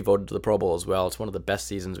 He should be voted to the Pro Bowl as well. It's one of the best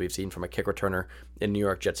seasons we've seen from a kick returner in New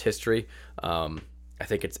York Jets history. I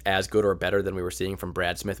think it's as good or better than we were seeing from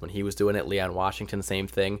Brad Smith when he was doing it. Leon Washington, same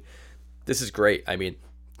thing. This is great. I mean,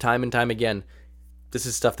 time and time again, this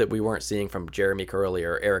is stuff that we weren't seeing from Jeremy Curley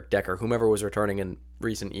or Eric Decker, whomever was returning in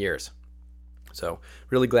recent years. So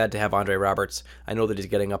really glad to have Andre Roberts. I know that he's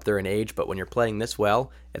getting up there in age, but when you're playing this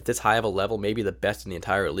well, at this high of a level, maybe the best in the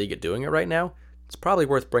entire league at doing it right now, it's probably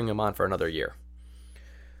worth bringing him on for another year.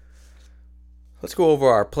 Let's go over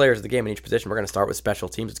our players of the game in each position. We're going to start with special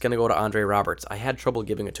teams. It's going to go to Andre Roberts. I had trouble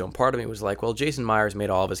giving it to him. Part of me was like, well, Jason Myers made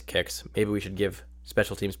all of his kicks. Maybe we should give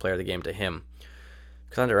special teams player of the game to him.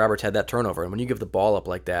 Because Andre Roberts had that turnover. And when you give the ball up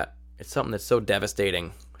like that, it's something that's so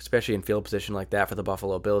devastating, especially in field position like that for the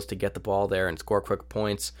Buffalo Bills to get the ball there and score quick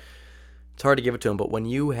points. It's hard to give it to him, but when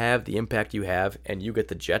you have the impact you have and you get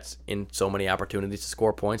the Jets in so many opportunities to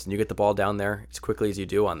score points and you get the ball down there as quickly as you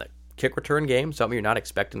do on the kick return game, something you're not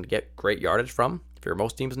expecting to get great yardage from, if you're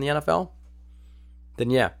most teams in the NFL, then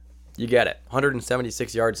yeah, you get it.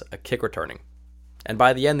 176 yards a kick returning. And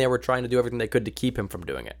by the end, they were trying to do everything they could to keep him from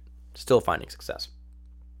doing it. Still finding success.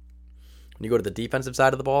 When you go to the defensive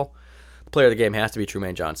side of the ball, the player of the game has to be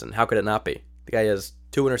Trumaine Johnson. How could it not be? The guy has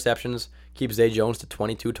 2 interceptions, keeps Zay Jones to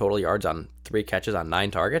 22 total yards on 3 catches on 9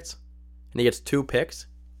 targets, and he gets 2 picks.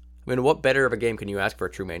 I mean, what better of a game can you ask for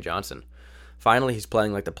Trumaine Johnson? Finally, he's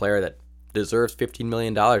playing like the player that deserves $15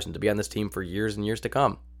 million and to be on this team for years and years to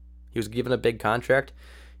come. He was given a big contract.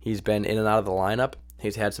 He's been in and out of the lineup.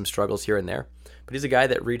 He's had some struggles here and there. But he's a guy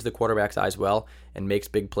that reads the quarterback's eyes well and makes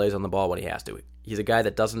big plays on the ball when he has to. He's a guy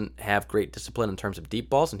that doesn't have great discipline in terms of deep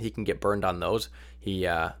balls, and he can get burned on those. He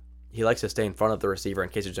likes to stay in front of the receiver in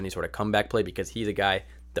case there's any sort of comeback play because he's a guy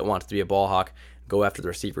that wants to be a ball hawk, go after the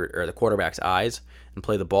receiver or the quarterback's eyes and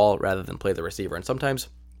play the ball rather than play the receiver. And sometimes it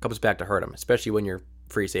comes back to hurt him, especially when your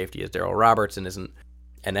free safety is Darryl Roberts and isn't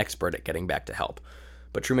an expert at getting back to help.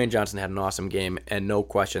 But Trumaine Johnson had an awesome game, and no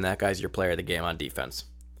question that guy's your player of the game on defense.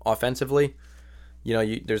 Offensively,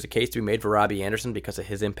 there's a case to be made for Robbie Anderson because of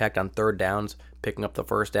his impact on third downs, picking up the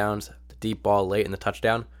first downs, the deep ball late in the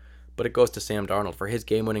touchdown. But it goes to Sam Darnold for his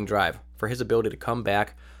game-winning drive, for his ability to come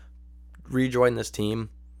back, rejoin this team,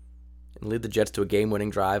 and lead the Jets to a game-winning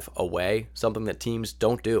drive away, something that teams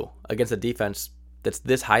don't do against a defense that's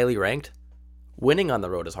this highly ranked. Winning on the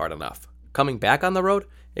road is hard enough. Coming back on the road,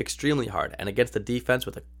 extremely hard. And against the defense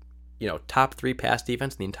with a top 3 pass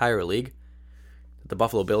defense in the entire league that the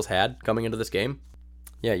Buffalo Bills had coming into this game,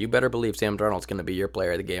 yeah, you better believe Sam Darnold's going to be your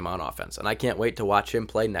player of the game on offense. And I can't wait to watch him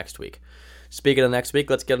play next week. Speaking of next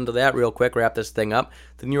week, let's get into that real quick, wrap this thing up.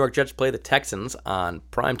 The New York Jets play the Texans on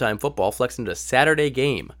primetime football, flexing to a Saturday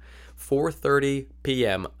game, 4:30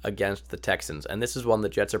 p.m. against the Texans. And this is one the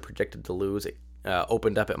Jets are projected to lose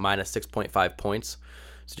opened up at minus 6.5 points.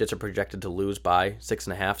 So Jets are projected to lose by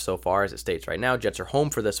 6.5 so far as it states right now. Jets are home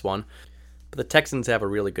for this one. But the Texans have a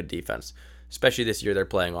really good defense. Especially this year, they're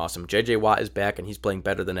playing awesome. J.J. Watt is back, and he's playing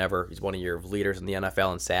better than ever. He's one of your leaders in the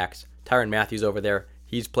NFL in sacks. Tyrann Mathieu over there.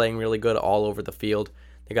 He's playing really good all over the field.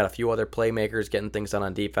 They got a few other playmakers getting things done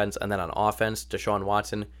on defense. And then on offense, Deshaun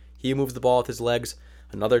Watson, he moves the ball with his legs.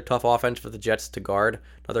 Another tough offense for the Jets to guard.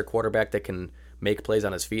 Another quarterback that can make plays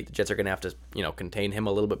on his feet. The Jets are going to have to, contain him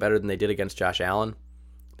a little bit better than they did against Josh Allen.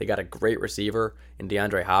 They got a great receiver in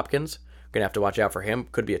DeAndre Hopkins. Going to have to watch out for him.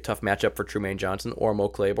 Could be a tough matchup for Trumaine Johnson or Mo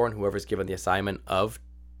Claiborne, whoever's given the assignment of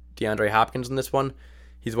DeAndre Hopkins in this one.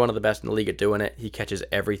 He's one of the best in the league at doing it. He catches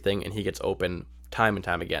everything, and he gets open time and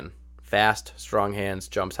time again. Fast, strong hands,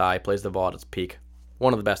 jumps high, plays the ball at its peak.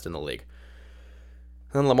 One of the best in the league.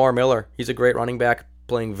 And then Lamar Miller, he's a great running back,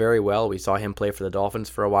 playing very well. We saw him play for the Dolphins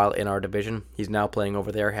for a while in our division. He's now playing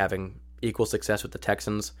over there, having equal success with the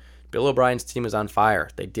Texans. Bill O'Brien's team is on fire.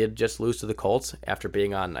 They did just lose to the Colts after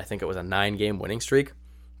being on, I think it was a 9-game winning streak.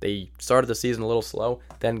 They started the season a little slow,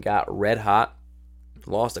 then got red hot,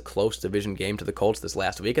 lost a close division game to the Colts this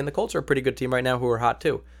last week, and the Colts are a pretty good team right now who are hot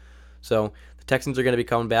too. So the Texans are going to be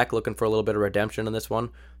coming back looking for a little bit of redemption in this one,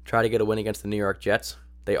 try to get a win against the New York Jets.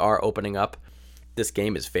 They are opening up this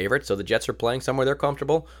game as favorites, so the Jets are playing somewhere they're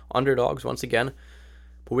comfortable, underdogs once again.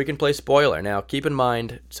 But we can play spoiler. Now, keep in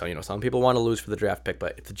mind, so, some people want to lose for the draft pick,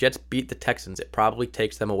 but if the Jets beat the Texans, it probably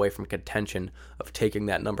takes them away from contention of taking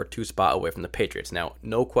that number 2 spot away from the Patriots. Now,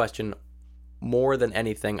 no question, more than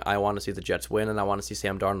anything, I want to see the Jets win, and I want to see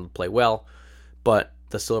Sam Darnold play well. But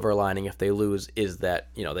the silver lining, if they lose, is that,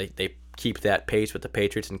 they keep that pace with the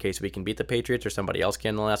Patriots in case we can beat the Patriots or somebody else can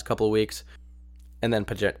in the last couple of weeks. And then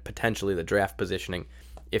potentially the draft positioning,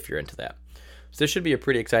 if you're into that. So this should be a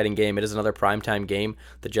pretty exciting game. It is another primetime game.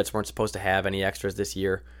 The Jets weren't supposed to have any extras this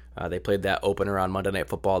year. They played that opener on Monday Night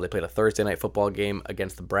Football. They played a Thursday Night Football game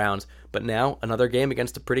against the Browns. But now another game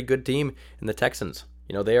against a pretty good team in the Texans.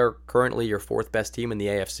 They are currently your 4th best team in the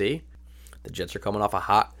AFC. The Jets are coming off a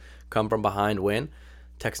hot come-from-behind win.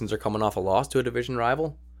 Texans are coming off a loss to a division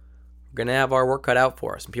rival. We're going to have our work cut out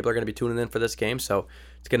for us. And people are going to be tuning in for this game, so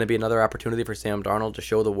it's going to be another opportunity for Sam Darnold to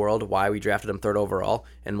show the world why we drafted him 3rd overall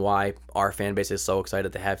and why our fan base is so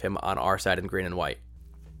excited to have him on our side in green and white.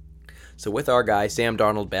 So with our guy, Sam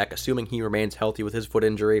Darnold back, assuming he remains healthy with his foot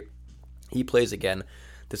injury, he plays again.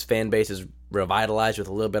 This fan base is revitalized with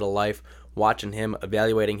a little bit of life, watching him,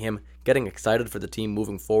 evaluating him, getting excited for the team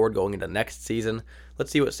moving forward, going into next season.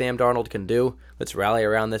 Let's see what Sam Darnold can do. Let's rally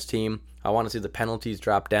around this team. I want to see the penalties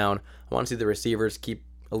drop down. I want to see the receivers keep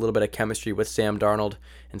a little bit of chemistry with Sam Darnold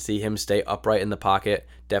and see him stay upright in the pocket.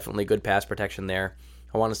 Definitely good pass protection there.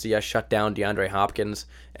 I want to see us shut down DeAndre Hopkins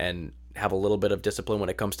and have a little bit of discipline when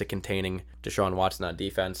it comes to containing Deshaun Watson on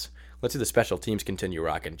defense. Let's see the special teams continue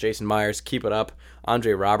rocking. Jason Myers, keep it up.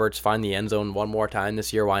 Andre Roberts, find the end zone one more time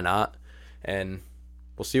this year. Why not? And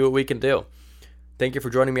we'll see what we can do. Thank you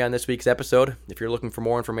for joining me on this week's episode. If you're looking for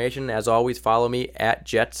more information, as always, follow me at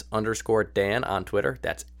Jets_Dan on Twitter.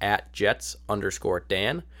 That's at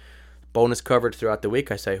Jets_Dan. Bonus coverage throughout the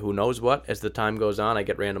week. I say who knows what. As the time goes on, I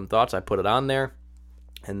get random thoughts. I put it on there.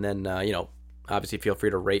 And then, obviously feel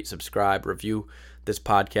free to rate, subscribe, review this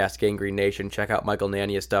podcast, Gang Green Nation. Check out Michael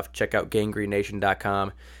Nania's stuff. Check out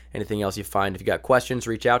GangGreenNation.com. Anything else you find. If you got questions,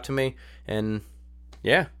 reach out to me. And,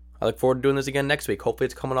 yeah. I look forward to doing this again next week. Hopefully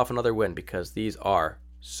it's coming off another win because these are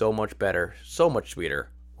so much better, so much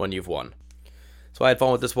sweeter when you've won. So I had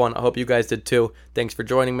fun with this one. I hope you guys did too. Thanks for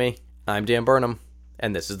joining me. I'm Dan Burnham,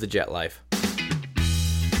 and this is The Jet Life.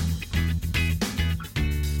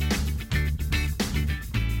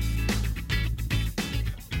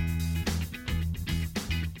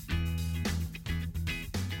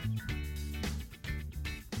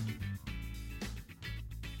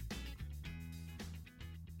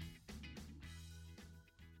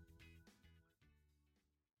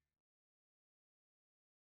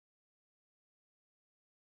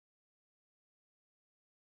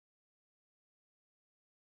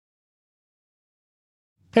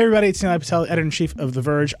 Hey everybody, it's Neil Patel, editor-in-chief of The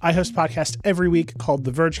Verge. I host a podcast every week called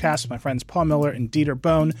The Vergecast with my friends Paul Miller and Dieter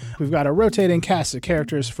Bone. We've got a rotating cast of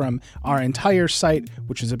characters from our entire site,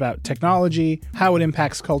 which is about technology, how it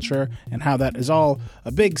impacts culture, and how that is all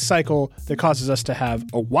a big cycle that causes us to have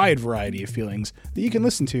a wide variety of feelings that you can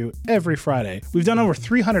listen to every Friday. We've done over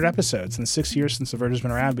 300 episodes in the 6 years since The Verge has been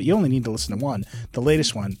around, but you only need to listen to one, the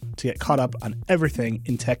latest one, to get caught up on everything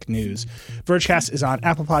in tech news. Vergecast is on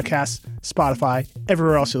Apple Podcasts, Spotify,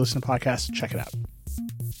 everywhere else you listen to podcasts. Check it out.